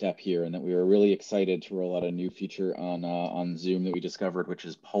skipped a step here, and that we were really excited to roll out a new feature on Zoom that we discovered, which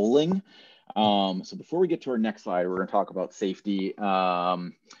is polling. So before we get to our next slide, we're going to talk about safety. We do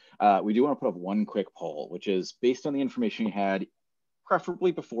want to put up one quick poll, which is based on the information you had,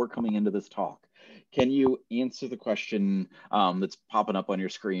 preferably before coming into this talk. Can you answer the question that's popping up on your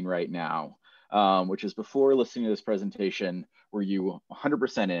screen right now, which is, before listening to this presentation, were you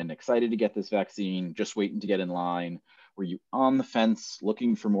 100% in, excited to get this vaccine, just waiting to get in line? Were you on the fence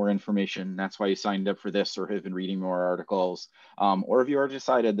looking for more information? That's why you signed up for this or have been reading more articles? Or have you already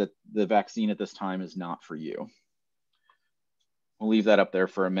decided that the vaccine at this time is not for you? We'll leave that up there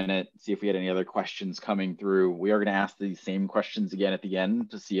for a minute, see if we had any other questions coming through. We are going to ask these same questions again at the end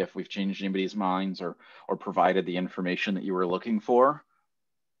to see if we've changed anybody's minds or provided the information that you were looking for.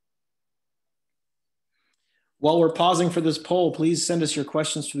 While we're pausing for this poll, please send us your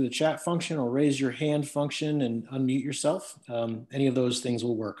questions through the chat function or raise your hand function and unmute yourself. Any of those things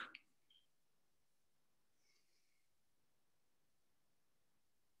will work.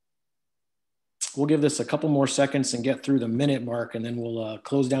 We'll give this a couple more seconds and get through the minute mark, and then we'll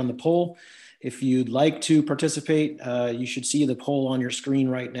close down the poll. If you'd like to participate, you should see the poll on your screen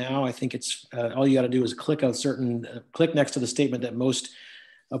right now. I think it's all you got to do is click click next to the statement that most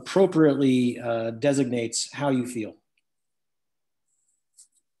appropriately designates how you feel.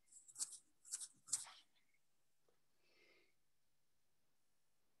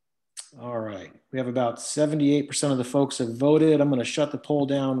 All right, we have about 78% of the folks have voted. I'm going to shut the poll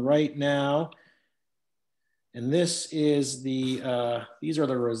down right now. And this is these are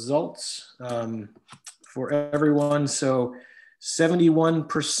the results for everyone. So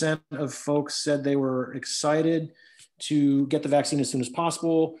 71% of folks said they were excited to get the vaccine as soon as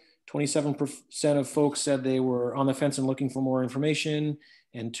possible. 27% of folks said they were on the fence and looking for more information.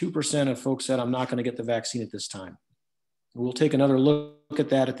 And 2% of folks said, I'm not going to get the vaccine at this time. We'll take another look at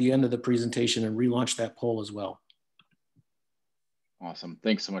that at the end of the presentation and relaunch that poll as well. Awesome.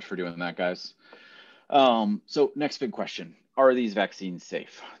 Thanks so much for doing that, guys. So next big question, are these vaccines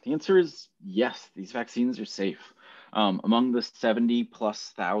safe? The answer is yes, these vaccines are safe. Among the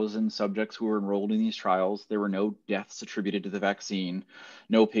 70,000+ subjects who were enrolled in these trials, there were no deaths attributed to the vaccine,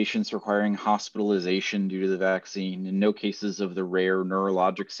 no patients requiring hospitalization due to the vaccine, and no cases of the rare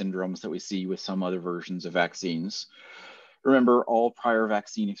neurologic syndromes that we see with some other versions of vaccines. Remember, all prior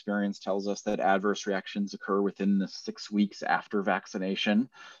vaccine experience tells us that adverse reactions occur within the 6 weeks after vaccination.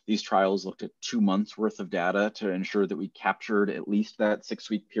 These trials looked at 2 months worth of data to ensure that we captured at least that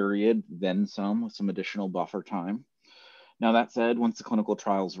 6-week period, then some, with some additional buffer time. Now, that said, once the clinical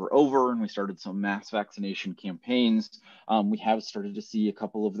trials were over and we started some mass vaccination campaigns, we have started to see a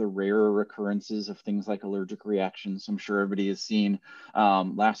couple of the rarer occurrences of things like allergic reactions. I'm sure everybody has seen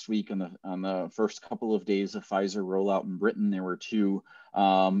last week on the first couple of days of Pfizer rollout in Britain, there were 2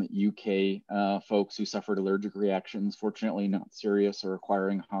 UK folks who suffered allergic reactions, fortunately not serious or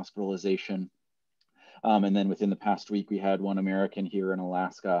requiring hospitalization. And then within the past week, we had one American here in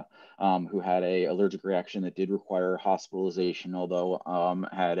Alaska who had an allergic reaction that did require hospitalization, although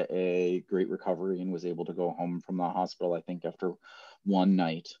had a great recovery and was able to go home from the hospital, I think, after one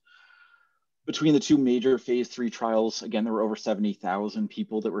night. Between the two major phase 3 trials, again, there were over 70,000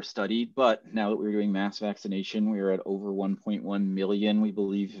 people that were studied, but now that we're doing mass vaccination, we are at over 1.1 million, we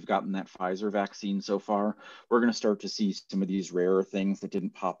believe, have gotten that Pfizer vaccine so far. We're going to start to see some of these rarer things that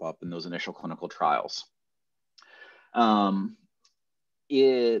didn't pop up in those initial clinical trials.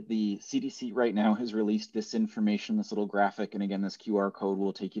 The CDC right now has released this information, this little graphic, and again, this QR code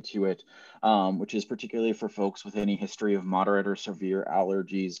will take you to it, which is particularly for folks with any history of moderate or severe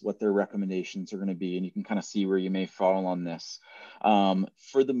allergies, what their recommendations are going to be, and you can kind of see where you may fall on this.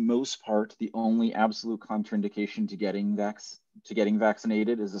 For the most part, the only absolute contraindication to getting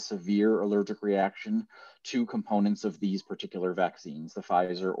vaccinated is a severe allergic reaction to components of these particular vaccines, the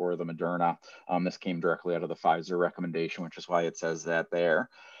Pfizer or the Moderna. This came directly out of the Pfizer recommendation, which is why it says that there.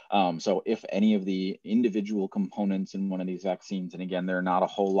 So if any of the individual components in one of these vaccines, and again, there are not a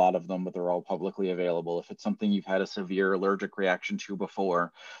whole lot of them, but they're all publicly available. If it's something you've had a severe allergic reaction to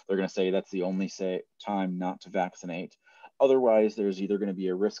before, they're going to say that's the only time not to vaccinate. Otherwise, there's either going to be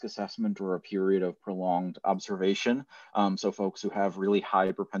a risk assessment or a period of prolonged observation. So folks who have really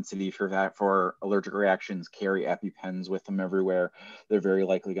high propensity for allergic reactions carry EpiPens with them everywhere. They're very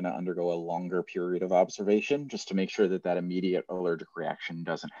likely going to undergo a longer period of observation just to make sure that that immediate allergic reaction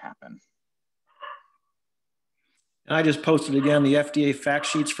doesn't happen. And I just posted again the FDA fact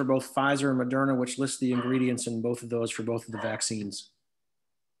sheets for both Pfizer and Moderna, which list the ingredients in both of those for both of the vaccines.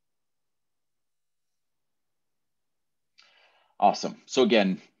 Awesome. So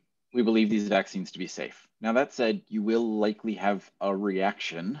again, we believe these vaccines to be safe. Now that said, you will likely have a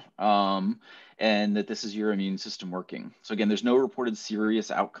reaction and that this is your immune system working. So again, there's no reported serious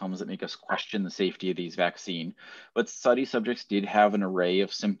outcomes that make us question the safety of these vaccines, but study subjects did have an array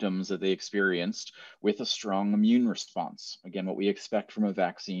of symptoms that they experienced with a strong immune response. Again, what we expect from a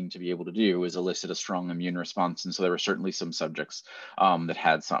vaccine to be able to do is elicit a strong immune response. And so there were certainly some subjects that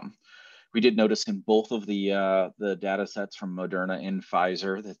had some. We did notice in both of the data sets from Moderna and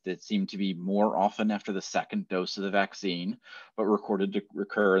Pfizer that seemed to be more often after the second dose of the vaccine, but recorded to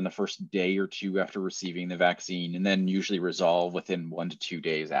recur in the first day or two after receiving the vaccine, and then usually resolve within 1 to 2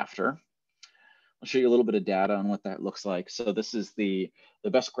 days after. I'll show you a little bit of data on what that looks like. So this is the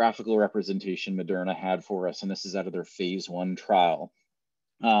best graphical representation Moderna had for us, and this is out of their phase 1 trial.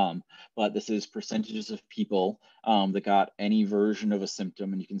 But this is percentages of people that got any version of a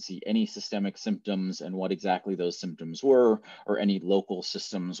symptom, and you can see any systemic symptoms and what exactly those symptoms were, or any local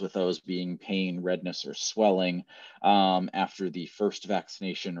symptoms with those being pain, redness, or swelling after the first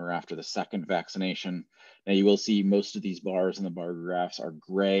vaccination or after the second vaccination. Now you will see most of these bars in the bar graphs are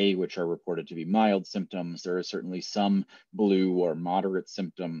gray, which are reported to be mild symptoms. There are certainly some blue or moderate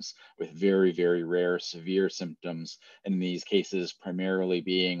symptoms with very, very rare severe symptoms. In these cases, primarily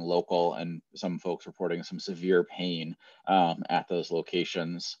being local and some folks reporting some severe pain at those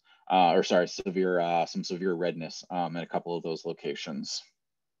locations, some severe redness at a couple of those locations.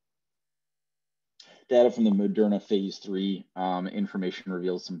 Data from the Moderna phase 3 information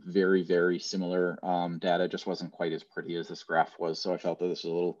reveals some very, very similar data, just wasn't quite as pretty as this graph was. So I felt that this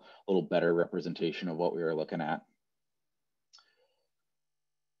was a little better representation of what we were looking at.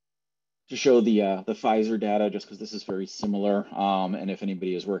 To show the Pfizer data, just because this is very similar, and if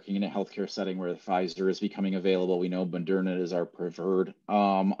anybody is working in a healthcare setting where the Pfizer is becoming available, we know Moderna is our preferred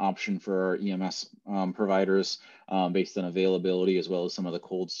option for our EMS providers based on availability as well as some of the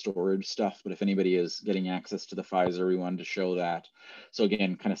cold storage stuff. But if anybody is getting access to the Pfizer, we wanted to show that. So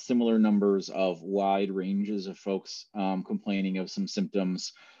again, kind of similar numbers of wide ranges of folks complaining of some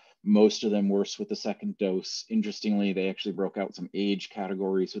symptoms. Most of them worse with the second dose. Interestingly, they actually broke out some age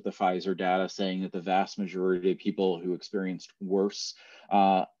categories with the Pfizer data, saying that the vast majority of people who experienced worse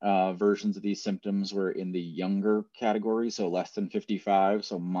versions of these symptoms were in the younger category, so less than 55,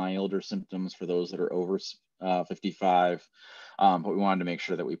 so milder symptoms for those that are over 55. But we wanted to make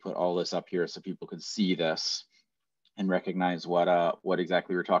sure that we put all this up here so people could see this and recognize what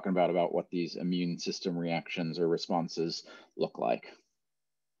exactly we're talking about what these immune system reactions or responses look like.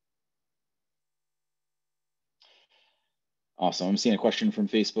 Awesome. I'm seeing a question from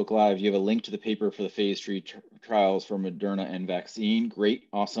Facebook Live. You have a link to the paper for the phase 3 trials for Moderna and vaccine. Great.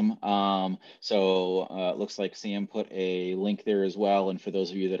 Awesome. So it looks like Sam put a link there as well. And for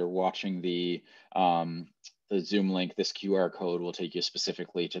those of you that are watching the Zoom link, this QR code will take you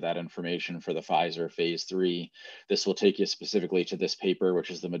specifically to that information for the Pfizer phase 3. This will take you specifically to this paper,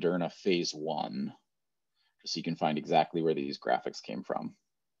 which is the Moderna phase 1, just so you can find exactly where these graphics came from.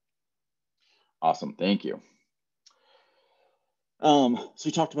 Awesome, thank you. So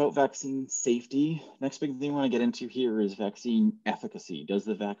we talked about vaccine safety. Next big thing we want to get into here is vaccine efficacy. Does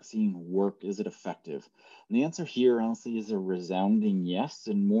the vaccine work? Is it effective? And the answer here, honestly, is a resounding yes,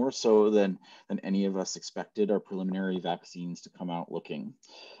 and more so than any of us expected our preliminary vaccines to come out looking.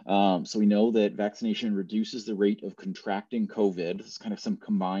 So we know that vaccination reduces the rate of contracting COVID. This is kind of some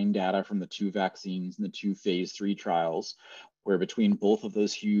combined data from the two vaccines and the two phase 3 trials, where between both of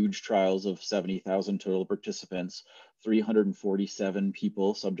those huge trials of 70,000 total participants, 347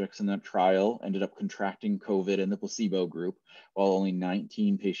 people, subjects in that trial, ended up contracting COVID in the placebo group, while only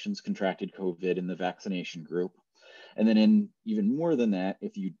 19 patients contracted COVID in the vaccination group. And then in even more than that,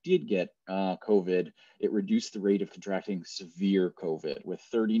 if you did get COVID, it reduced the rate of contracting severe COVID, with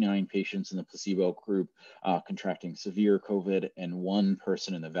 39 patients in the placebo group contracting severe COVID and 1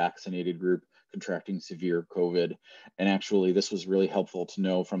 person in the vaccinated group contracting severe COVID. And actually, this was really helpful to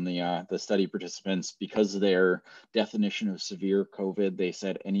know from the study participants, because of their definition of severe COVID, they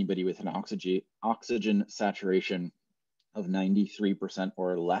said anybody with an oxygen saturation of 93%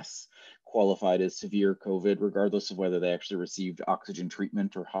 or less qualified as severe COVID, regardless of whether they actually received oxygen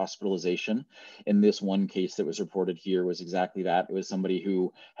treatment or hospitalization. In this one case that was reported here was exactly that. It was somebody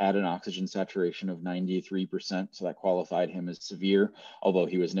who had an oxygen saturation of 93%, so that qualified him as severe, although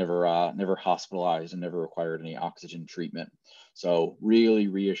he was never hospitalized and never required any oxygen treatment. So really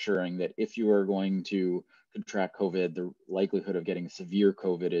reassuring that if you are going to contract COVID, the likelihood of getting severe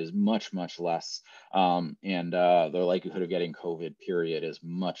COVID is much, much less. And the likelihood of getting COVID, period, is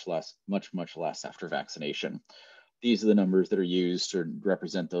much less after vaccination. These are the numbers that are used to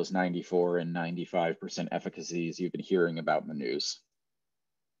represent those 94 and 95% efficacies you've been hearing about in the news.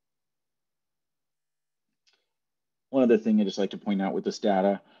 One other thing I'd just like to point out with this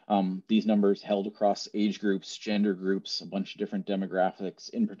data, these numbers held across age groups, gender groups, a bunch of different demographics.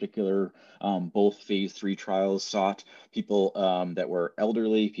 In particular, both phase 3 trials sought people that were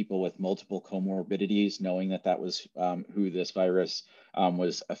elderly, people with multiple comorbidities, knowing that that was who this virus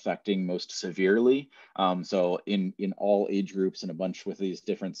was affecting most severely. So in all age groups and a bunch with these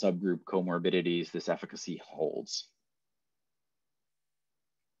different subgroup comorbidities, this efficacy holds.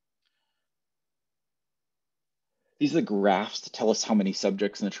 These are the graphs to tell us how many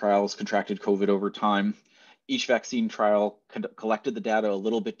subjects in the trials contracted COVID over time. Each vaccine trial collected the data a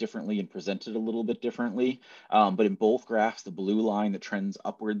little bit differently and presented a little bit differently. But in both graphs, the blue line that trends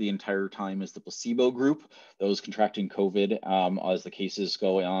upward the entire time is the placebo group, those contracting COVID as the cases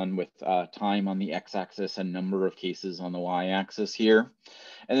go on, with time on the x-axis and number of cases on the y-axis here.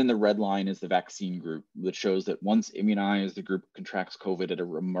 And then the red line is the vaccine group, which shows that once immunized, the group contracts COVID at a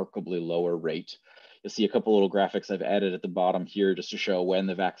remarkably lower rate. You'll see a couple little graphics I've added at the bottom here just to show when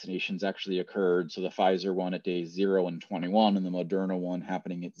the vaccinations actually occurred. So the Pfizer one at day 0 and 21, and the Moderna one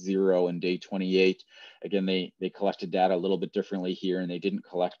happening at 0 and day 28. Again, they collected data a little bit differently here, and they didn't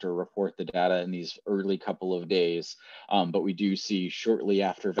collect or report the data in these early couple of days. But we do see shortly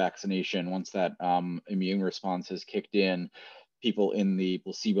after vaccination, once that immune response has kicked in, people in the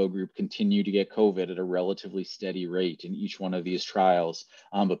placebo group continue to get COVID at a relatively steady rate in each one of these trials,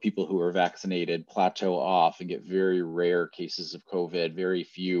 but people who are vaccinated plateau off and get very rare cases of COVID, very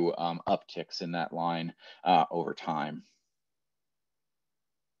few upticks in that line over time.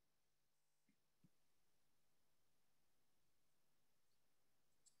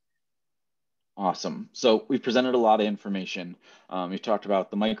 Awesome. So we've presented a lot of information. We've talked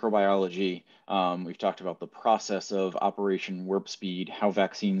about the microbiology. We've talked about the process of Operation Warp Speed, how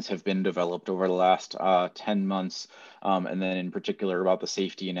vaccines have been developed over the last 10 months, and then in particular about the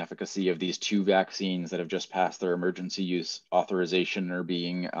safety and efficacy of these two vaccines that have just passed their emergency use authorization or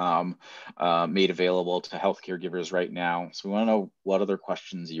being made available to healthcare givers right now. So we want to know what other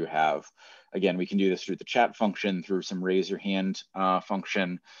questions you have. Again, we can do this through the chat function, through some raise your hand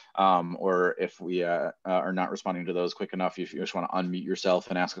function, or if we are not responding to those quick enough, if you just want to unmute yourself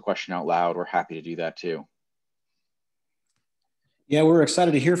and ask a question out loud, we're happy to do that too. Yeah, we're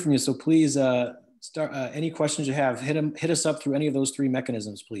excited to hear from you. So please start any questions you have, hit us up through any of those 3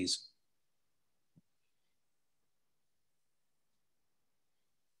 mechanisms, please.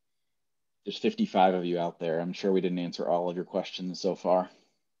 There's 55 of you out there. I'm sure we didn't answer all of your questions so far.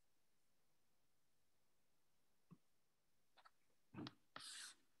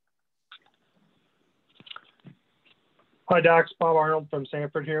 Hi, Docs. Bob Arnold from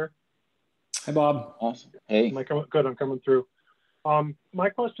Sanford here. Hi, Bob. Awesome. Hey. Good, I'm coming through. My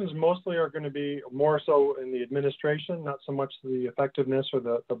questions mostly are going to be more so in the administration, not so much the effectiveness or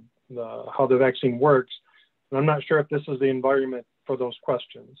the how the vaccine works. And I'm not sure if this is the environment for those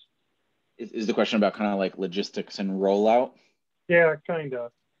questions. Is the question about kind of like logistics and rollout? Yeah, kind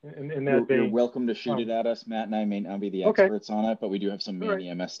of. in that vein. You're welcome to shoot it at us. Matt and I may not be the Okay. experts on it, but we do have some Maine All right.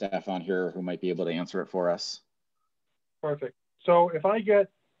 EMS staff on here who might be able to answer it for us. Perfect. So if I get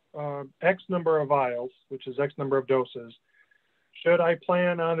X number of vials, which is X number of doses, should I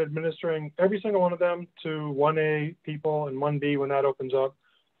plan on administering every single one of them to 1A people and 1B when that opens up?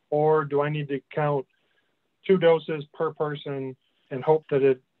 Or do I need to count 2 doses per person and hope that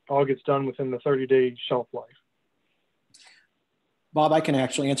it all gets done within the 30-day shelf life? Bob, I can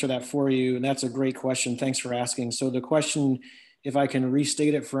actually answer that for you, and that's a great question. Thanks for asking. So the question, if I can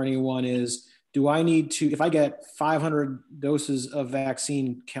restate it for anyone, is do I need to, if I get 500 doses of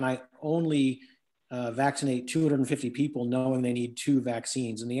vaccine, can I only vaccinate 250 people knowing they need 2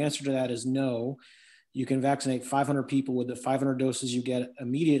 vaccines? And the answer to that is no. You can vaccinate 500 people with the 500 doses you get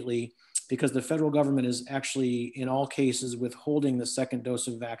immediately, because the federal government is actually, in all cases, withholding the second dose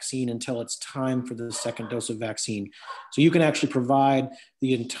of vaccine until it's time for the second dose of vaccine. So you can actually provide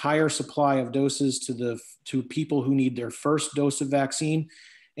the entire supply of doses to people who need their first dose of vaccine,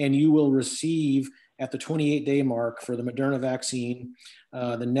 and you will receive at the 28-day mark for the Moderna vaccine,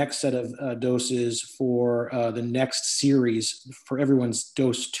 the next set of doses for the next series for everyone's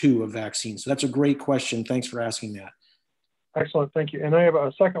dose 2 of vaccine. So that's a great question. Thanks for asking that. Excellent, thank you. And I have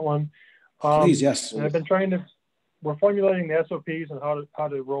a second one. Please, yes. And I've been we're formulating the SOPs and how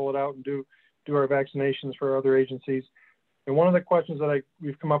to roll it out and do our vaccinations for other agencies. And one of the questions that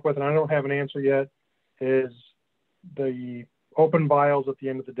we've come up with, and I don't have an answer yet, is the open vials at the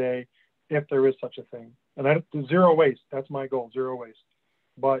end of the day, if there is such a thing. And zero waste, that's my goal, 0 waste.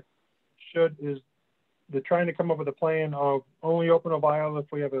 But they're trying to come up with a plan of only open a vial if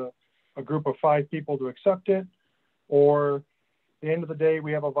we have a group of 5 people to accept it, or at the end of the day,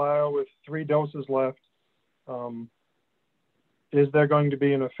 we have a vial with 3 doses left. Is there going to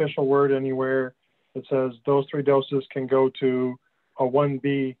be an official word anywhere that says those 3 doses can go to a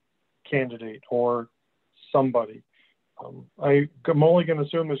 1B candidate or somebody? I'm only going to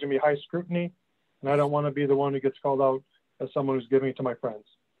assume there's going to be high scrutiny, and I don't want to be the one who gets called out as someone who's giving it to my friends.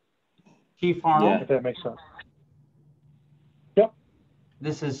 Chief Arnold? If that makes sense. Yep.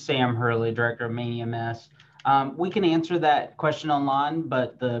 This is Sam Hurley, Director of Maine EMS. We can answer that question online,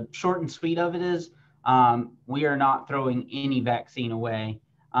 but the short and sweet of it is we are not throwing any vaccine away.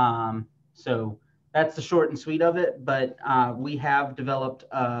 So that's the short and sweet of it, but we have developed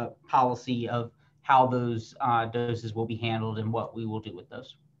a policy of how those doses will be handled and what we will do with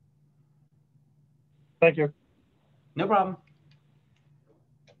those. Thank you. No problem.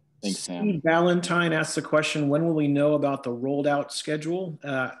 Thanks, Sam. Valentine asks the question, when will we know about the rolled out schedule?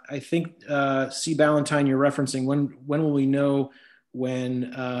 I think, C. Valentine, you're referencing when will we know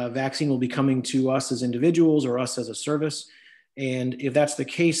when vaccine will be coming to us as individuals or us as a service? And if that's the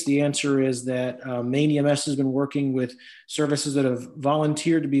case, the answer is that Maine EMS has been working with services that have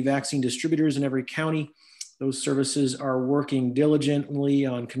volunteered to be vaccine distributors in every county. Those services are working diligently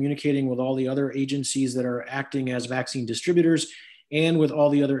on communicating with all the other agencies that are acting as vaccine distributors and with all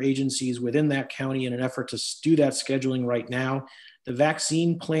the other agencies within that county in an effort to do that scheduling right now. The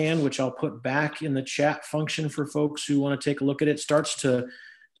vaccine plan, which I'll put back in the chat function for folks who want to take a look at it, starts to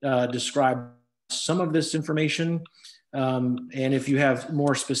describe some of this information. And if you have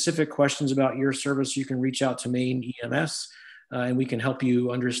more specific questions about your service, you can reach out to Maine EMS and we can help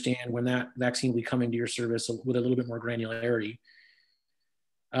you understand when that vaccine will be coming to your service with a little bit more granularity.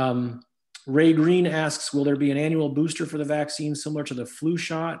 Ray Green asks, will there be an annual booster for the vaccine similar to the flu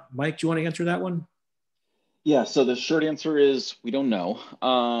shot? Mike, do you want to answer that one? Yeah, so the short answer is we don't know.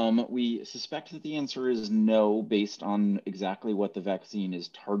 We suspect that the answer is no, based on exactly what the vaccine is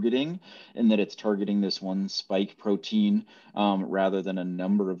targeting, and that it's targeting this one spike protein rather than a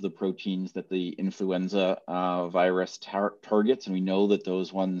number of the proteins that the influenza virus targets. And we know that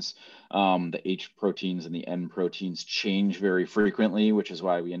those ones, the H proteins and the N proteins, change very frequently, which is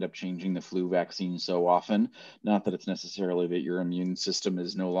why we end up changing the flu vaccine so often. Not that it's necessarily that your immune system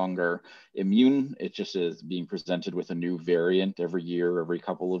is no longer immune, it just is being presented with a new variant every year, every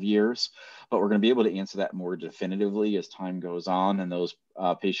couple of years. But we're going to be able to answer that more definitively as time goes on, and those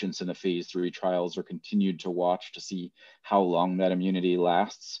patients in the phase 3 trials are continued to watch to see how long that immunity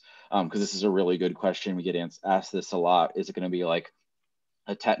lasts. Because this is a really good question. We get asked this a lot. Is it going to be like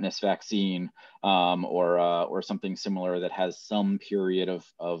a tetanus vaccine or something similar that has some period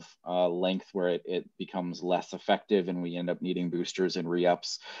of length where it becomes less effective and we end up needing boosters and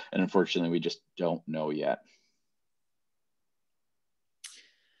re-ups? And unfortunately, we just don't know yet.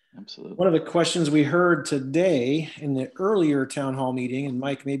 Absolutely. One of the questions we heard today in the earlier town hall meeting, and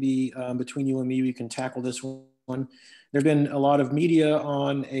Mike, maybe between you and me, we can tackle this one There's been a lot of media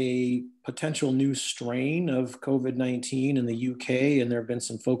on a potential new strain of COVID-19 in the UK, and there have been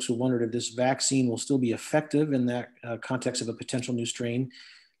some folks who wondered if this vaccine will still be effective in that context of a potential new strain. Do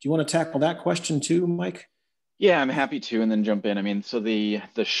you want to tackle that question too, Mike? Yeah, I'm happy to, and then jump in. I mean, so the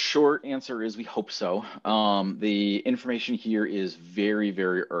short answer is we hope so. The information here is very,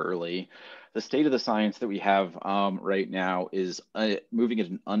 very early. The state of the science that we have right now is moving at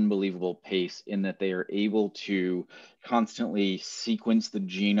an unbelievable pace in that they are able to constantly sequence the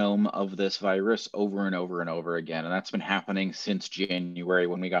genome of this virus over and over and over again. And that's been happening since January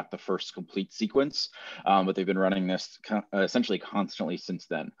when we got the first complete sequence, but they've been running this essentially constantly since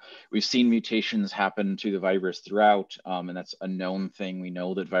then. We've seen mutations happen to the virus throughout, and that's a known thing. We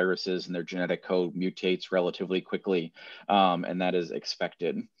know that viruses and their genetic code mutates relatively quickly, and that is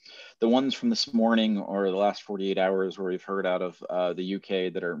expected. The ones from this morning or the last 48 hours where we've heard out of the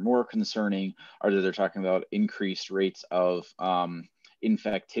UK that are more concerning are that they're talking about increased rates of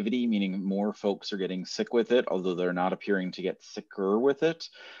infectivity, meaning more folks are getting sick with it, although they're not appearing to get sicker with it.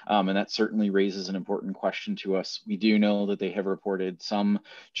 And that certainly raises an important question to us. We do know that they have reported some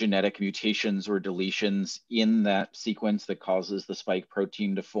genetic mutations or deletions in that sequence that causes the spike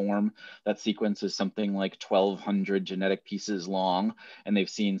protein to form. That sequence is something like 1,200 genetic pieces long, and they've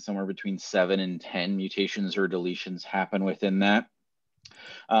seen somewhere between 7 and 10 mutations or deletions happen within that.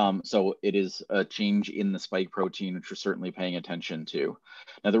 So it is a change in the spike protein, which we're certainly paying attention to.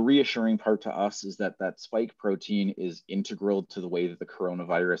 Now, the reassuring part to us is that that spike protein is integral to the way that the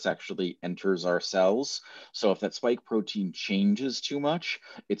coronavirus actually enters our cells. So if that spike protein changes too much,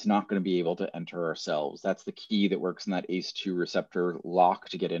 it's not going to be able to enter our cells. That's the key that works in that ACE2 receptor lock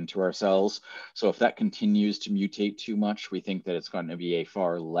to get into our cells. So if that continues to mutate too much, we think that it's going to be a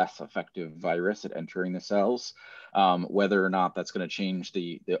far less effective virus at entering the cells. Whether or not that's going to change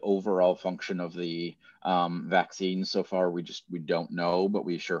the overall function of the vaccine so far, we don't know, but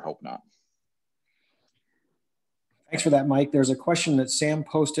we sure hope not. Thanks for that, Mike. There's a question that Sam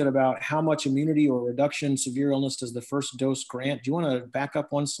posted about how much immunity or reduction severe illness does the first dose grant? Do you want to back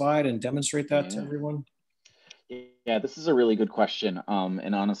up one slide and demonstrate that to everyone? Yeah, this is a really good question.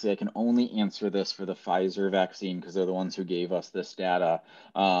 And honestly, I can only answer this for the Pfizer vaccine because they're the ones who gave us this data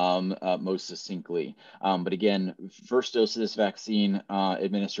most succinctly. But again, first dose of this vaccine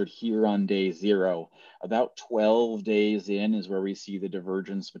administered here on day 0. About 12 days in is where we see the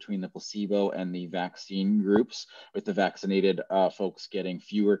divergence between the placebo and the vaccine groups, with the vaccinated folks getting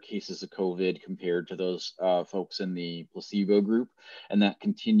fewer cases of COVID compared to those folks in the placebo group. And that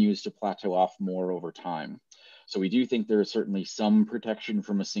continues to plateau off more over time. So we do think there is certainly some protection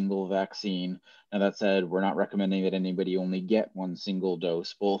from a single vaccine. Now, that said, we're not recommending that anybody only get one single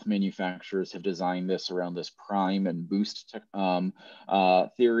dose. Both manufacturers have designed this around this prime and boost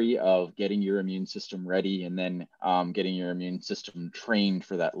theory of getting your immune system ready and then getting your immune system trained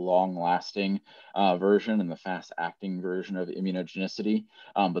for that long-lasting version and the fast-acting version of immunogenicity.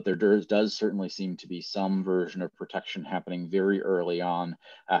 But there does certainly seem to be some version of protection happening very early on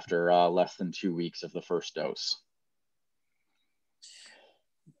after less than 2 weeks of the first dose.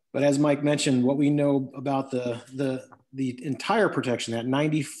 But as Mike mentioned, what we know about the entire protection, that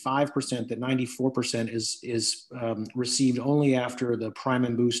 95%, that 94% is received only after the prime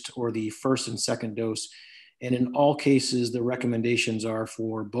and boost or the first and second dose. And in all cases, the recommendations are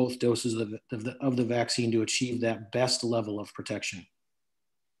for both doses of the vaccine to achieve that best level of protection.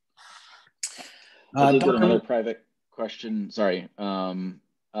 I did get another private question. Sorry.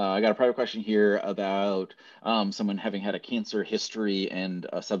 I got a private question here about someone having had a cancer history and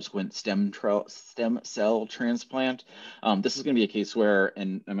a subsequent stem cell transplant. This is going to be a case where,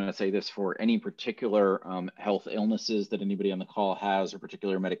 and I'm going to say this for any particular health illnesses that anybody on the call has or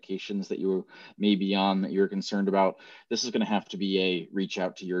particular medications that you may be on that you're concerned about, this is going to have to be a reach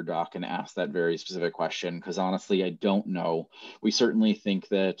out to your doc and ask that very specific question, because honestly, I don't know. We certainly think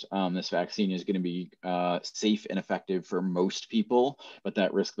that this vaccine is going to be safe and effective for most people, but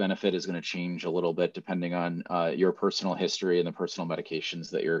that risk benefit is going to change a little bit depending on your personal history and the personal medications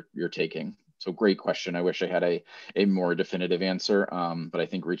that you're taking. So great question. I wish I had a more definitive answer, but I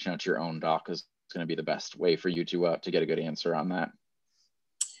think reaching out to your own doc is going to be the best way for you to get a good answer on that.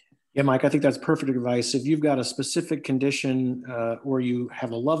 Yeah, Mike, I think that's perfect advice. If you've got a specific condition or you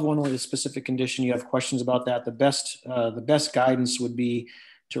have a loved one with a specific condition, you have questions about that, the best guidance would be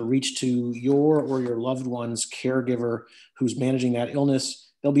to reach to your or your loved one's caregiver who's managing that illness.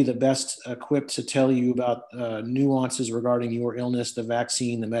 They'll be the best equipped to tell you about nuances regarding your illness, the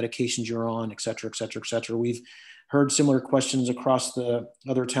vaccine, the medications you're on, et cetera, et cetera, et cetera. We've heard similar questions across the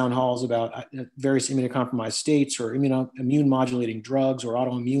other town halls about various immunocompromised states or immune modulating drugs or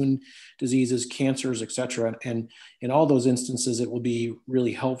autoimmune diseases, cancers, et cetera. And in all those instances, it will be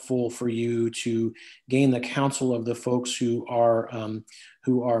really helpful for you to gain the counsel of the folks who are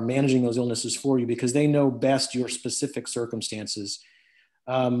managing those illnesses for you, because they know best your specific circumstances.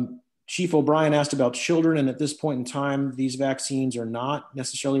 Chief O'Brien asked about children, and at this point in time, these vaccines are not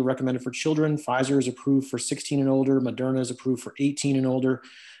necessarily recommended for children. Pfizer is approved for 16 and older. Moderna is approved for 18 and older.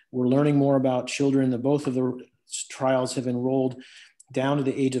 We're learning more about children. Both of the trials have enrolled down to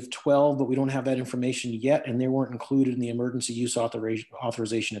the age of 12, but we don't have that information yet, and they weren't included in the emergency use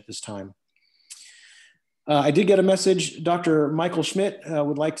authorization at this time. I did get a message. Dr. Michael Schmidt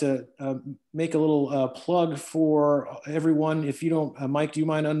would like to make a little plug for everyone. If you don't, Mike, do you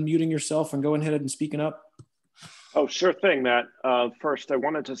mind unmuting yourself and going ahead and speaking up? Oh, sure thing, Matt. First, I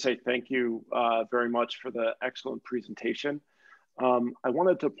wanted to say thank you very much for the excellent presentation. I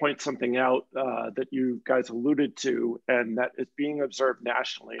wanted to point something out that you guys alluded to, and that is being observed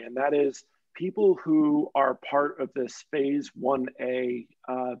nationally, and that is people who are part of this phase 1A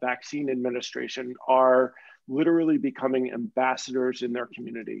vaccine administration are literally becoming ambassadors in their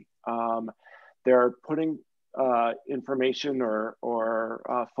community. They're putting information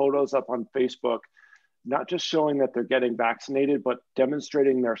or photos up on Facebook, not just showing that they're getting vaccinated, but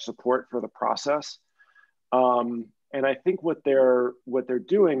demonstrating their support for the process. And I think what they're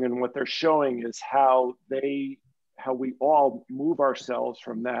doing and what they're showing is how we all move ourselves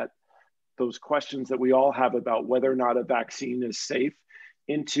from those questions that we all have about whether or not a vaccine is safe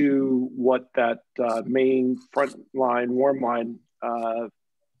into what that main front line, warm line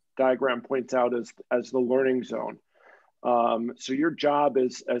diagram points out as the learning zone. So your job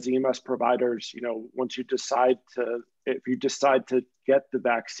as EMS providers, once you decide if you decide to get the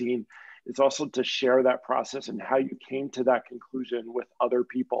vaccine, is also to share that process and how you came to that conclusion with other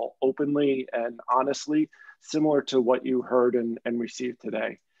people openly and honestly, similar to what you heard and received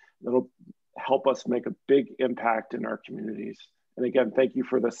today. That'll help us make a big impact in our communities. And again, thank you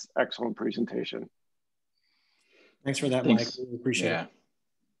for this excellent presentation. Thanks for that, Mike. We appreciate it.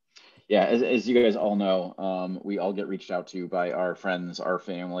 Yeah, as you guys all know, we all get reached out to by our friends, our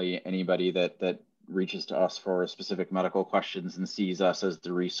family, anybody that reaches to us for specific medical questions and sees us as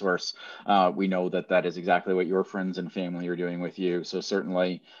the resource. We know that is exactly what your friends and family are doing with you. So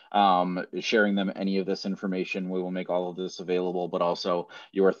certainly sharing them any of this information, we will make all of this available, but also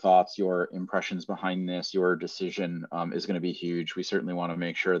your thoughts, your impressions behind this, your decision is going to be huge. We certainly want to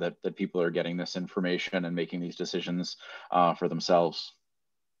make sure that people are getting this information and making these decisions for themselves.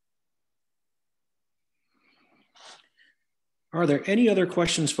 Are there any other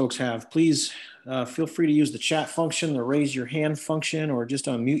questions folks have? Please feel free to use the chat function, the raise your hand function, or just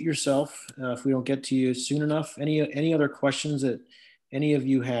unmute yourself if we don't get to you soon enough. Any other questions that any of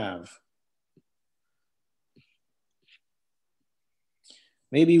you have?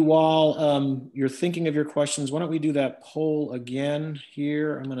 Maybe while you're thinking of your questions, why don't we do that poll again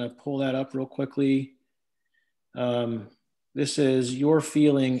here? I'm going to pull that up real quickly. This is your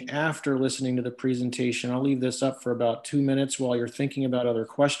feeling after listening to the presentation. I'll leave this up for about 2 minutes while you're thinking about other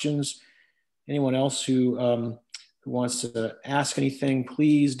questions. Anyone else who wants to ask anything,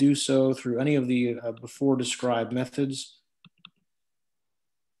 please do so through any of the before described methods.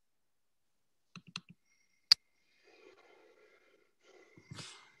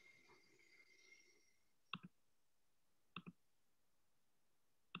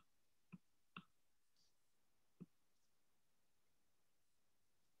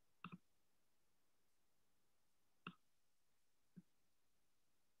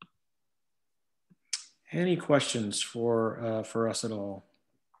 Any questions for us at all?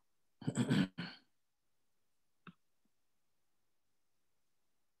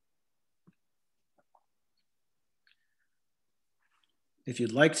 If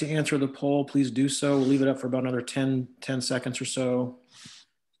you'd like to answer the poll, please do so. We'll leave it up for about another 10 seconds or so.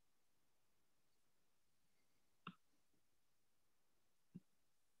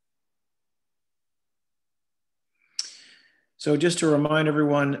 So just to remind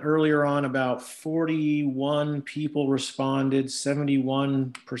everyone, earlier on about 41 people responded,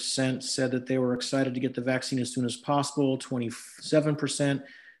 71% said that they were excited to get the vaccine as soon as possible, 27%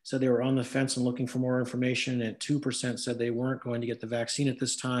 said they were on the fence and looking for more information, and 2% said they weren't going to get the vaccine at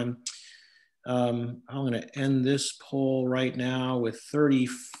this time. I'm going to end this poll right now with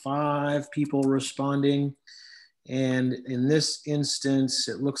 35 people responding. And in this instance,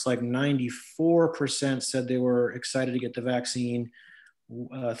 it looks like 94% said they were excited to get the vaccine.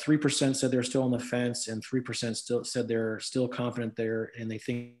 3% said they're still on the fence, and 3% still said they're still confident there, and they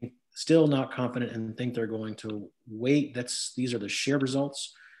think still not confident and think they're going to wait. These are the shared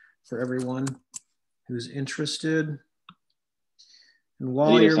results for everyone who's interested. And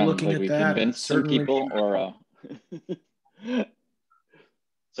while you're looking at that, convinced some people, or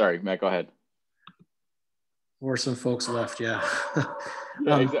sorry, Matt, go ahead. Or some folks left, yeah.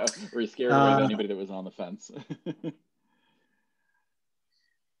 Yeah, exactly. We're scared away anybody that was on the fence.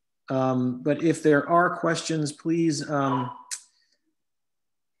 But if there are questions, please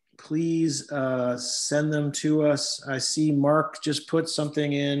send them to us. I see Mark just put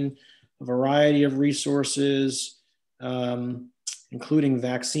something in, a variety of resources, including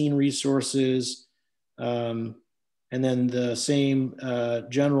vaccine resources, and then the same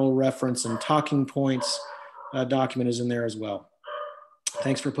general reference and talking points document is in there as well.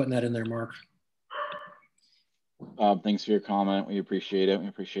 Thanks for putting that in there, Mark. Thanks for your comment. We appreciate it. We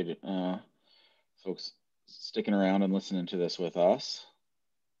appreciate it. Folks sticking around and listening to this with us.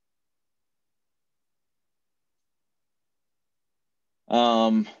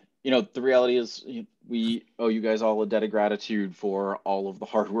 You know, the reality is we owe you guys all a debt of gratitude for all of the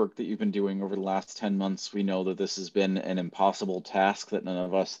hard work that you've been doing over the last 10 months. We know that this has been an impossible task that none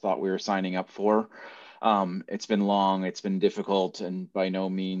of us thought we were signing up for. It's been long, it's been difficult, and by no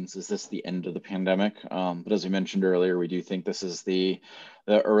means is this the end of the pandemic. But as we mentioned earlier, we do think this is the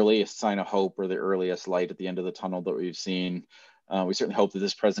earliest sign of hope, or the earliest light at the end of the tunnel that we've seen. We certainly hope that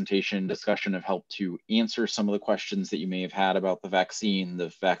this presentation discussion have helped to answer some of the questions that you may have had about the vaccine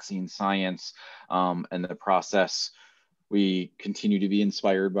science, and the process. We continue to be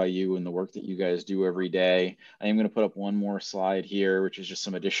inspired by you and the work that you guys do every day. I am going to put up one more slide here, which is just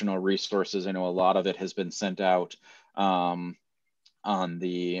some additional resources. I know a lot of it has been sent out on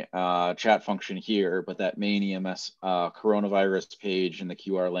the chat function here, but that Maine EMS coronavirus page and the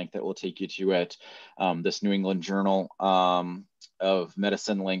QR link that will take you to it, this New England Journal of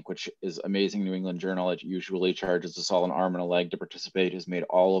Medicine link, which is amazing. New England Journal, it usually charges us all an arm and a leg to participate, has made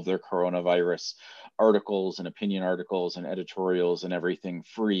all of their coronavirus articles and opinion articles and editorials and everything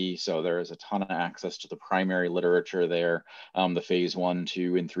free. So there is a ton of access to the primary literature there. The phase 1,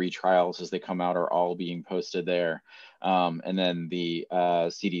 2, and 3 trials as they come out are all being posted there. And then the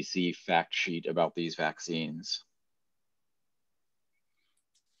CDC fact sheet about these vaccines.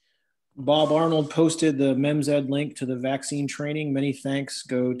 Bob Arnold posted the MEMS Ed link to the vaccine training. Many thanks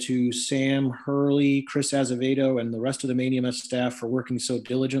go to Sam Hurley, Chris Azevedo, and the rest of the Maine EMS staff for working so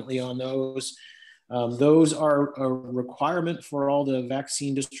diligently on those. Those are a requirement for all the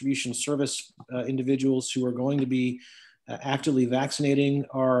vaccine distribution service individuals who are going to be actively vaccinating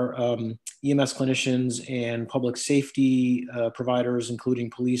our EMS clinicians and public safety providers, including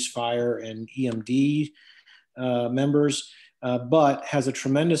police, fire, and EMD members. But has a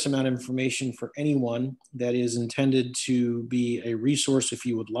tremendous amount of information for anyone that is intended to be a resource. If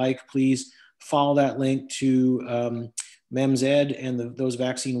you would like, please follow that link to MEMS Ed and those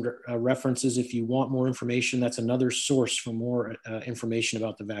vaccine references. If you want more information, that's another source for more information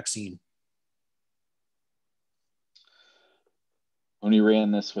about the vaccine. When we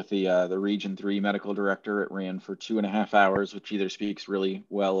ran this with the Region 3 medical director, it ran for 2.5 hours, which either speaks really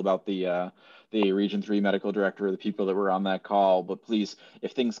well about the Region 3 medical director or the people that were on that call. But please,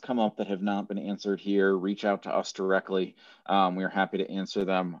 if things come up that have not been answered here, reach out to us directly. We are happy to answer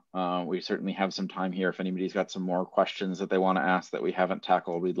them. We certainly have some time here. If anybody's got some more questions that they want to ask that we haven't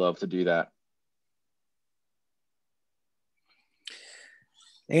tackled, we'd love to do that.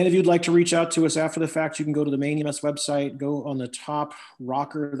 And if you'd like to reach out to us after the fact, you can go to the Maine EMS website, go on the top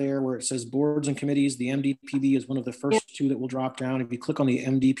rocker there where it says boards and committees. The MDPB is one of the first 2 that will drop down. If you click on the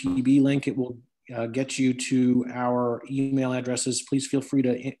MDPB link, it will get you to our email addresses. Please feel free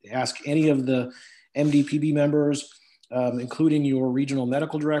to ask any of the MDPB members, including your regional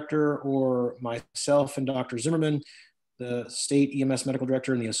medical director or myself and Dr. Zimmerman, the state EMS medical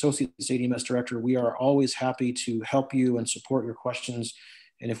director and the associate state EMS director. We are always happy to help you and support your questions.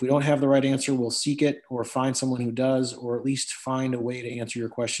 And if we don't have the right answer, we'll seek it or find someone who does, or at least find a way to answer your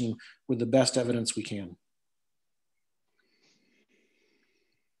question with the best evidence we can.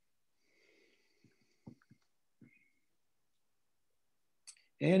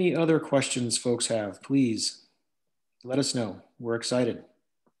 Any other questions folks have, please let us know. We're excited.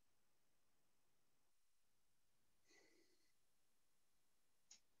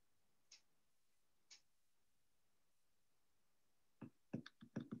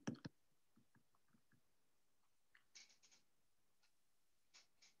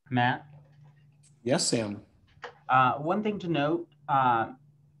 Matt? Yes, Sam. One thing to note,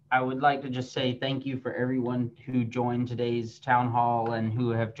 I would like to just say thank you for everyone who joined today's town hall and who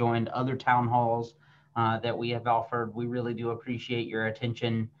have joined other town halls that we have offered. We really do appreciate your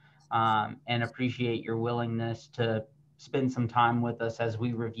attention and appreciate your willingness to spend some time with us as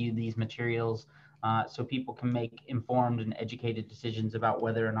we review these materials, so people can make informed and educated decisions about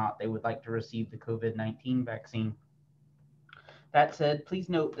whether or not they would like to receive the COVID-19 vaccine. That said, please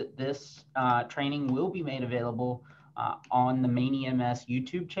note that this training will be made available on the Maine EMS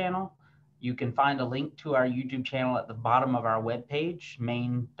YouTube channel. You can find a link to our YouTube channel at the bottom of our webpage,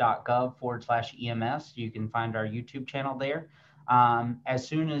 maine.gov/EMS. You can find our YouTube channel there. As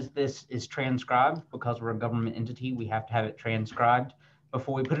soon as this is transcribed, because we're a government entity, we have to have it transcribed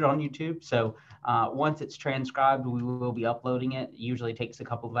before we put it on YouTube. So once it's transcribed, we will be uploading it. It usually takes a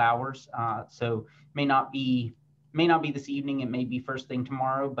couple of hours. So may not be this evening, it may be first thing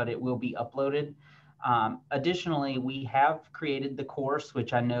tomorrow, but it will be uploaded. Additionally, we have created the course,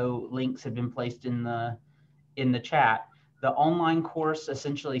 which I know links have been placed in the chat. The online course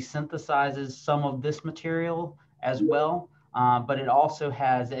essentially synthesizes some of this material as well, but it also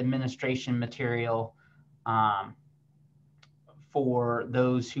has administration material for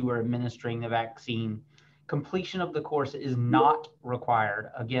those who are administering the vaccine. Completion of the course is not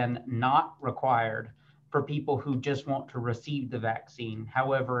required. Again, not required for people who just want to receive the vaccine.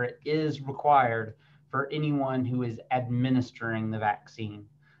 However, it is required for anyone who is administering the vaccine.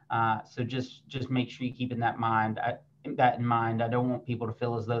 So just make sure you keep that in mind. I don't want people to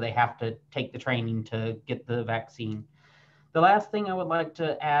feel as though they have to take the training to get the vaccine. The last thing I would like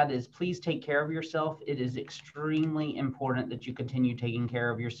to add is please take care of yourself. It is extremely important that you continue taking care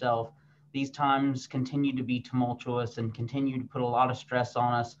of yourself. These times continue to be tumultuous and continue to put a lot of stress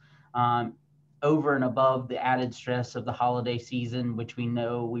on us, over and above the added stress of the holiday season, which we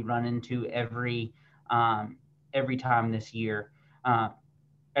know we run into every time this year,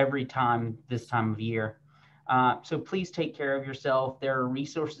 every time this time of year. So please take care of yourself. There are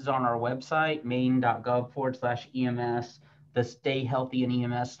resources on our website, maine.gov/EMS, the Stay Healthy in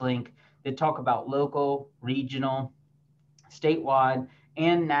EMS link that talk about local, regional, statewide,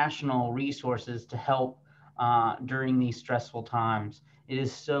 and national resources to help during these stressful times. It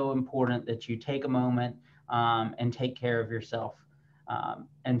is so important that you take a moment and take care of yourself.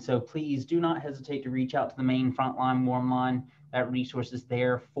 And so please do not hesitate to reach out to the Maine Frontline Warm Line. That resource is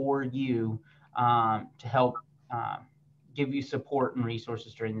there for you to help give you support and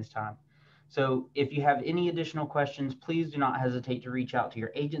resources during this time. So if you have any additional questions, please do not hesitate to reach out to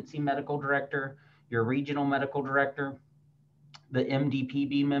your agency medical director, your regional medical director, the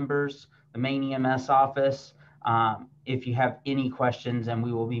MDPB members, the Maine EMS office, if you have any questions, and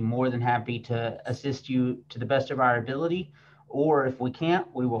we will be more than happy to assist you to the best of our ability, or if we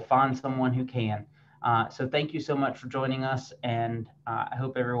can't, we will find someone who can. So thank you so much for joining us, and I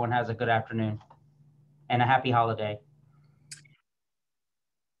hope everyone has a good afternoon and a happy holiday.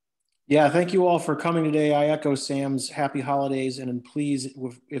 Yeah, thank you all for coming today. I echo Sam's happy holidays, and please,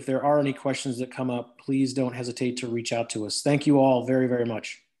 if there are any questions that come up, please don't hesitate to reach out to us. Thank you all very, very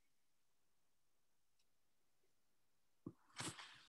much.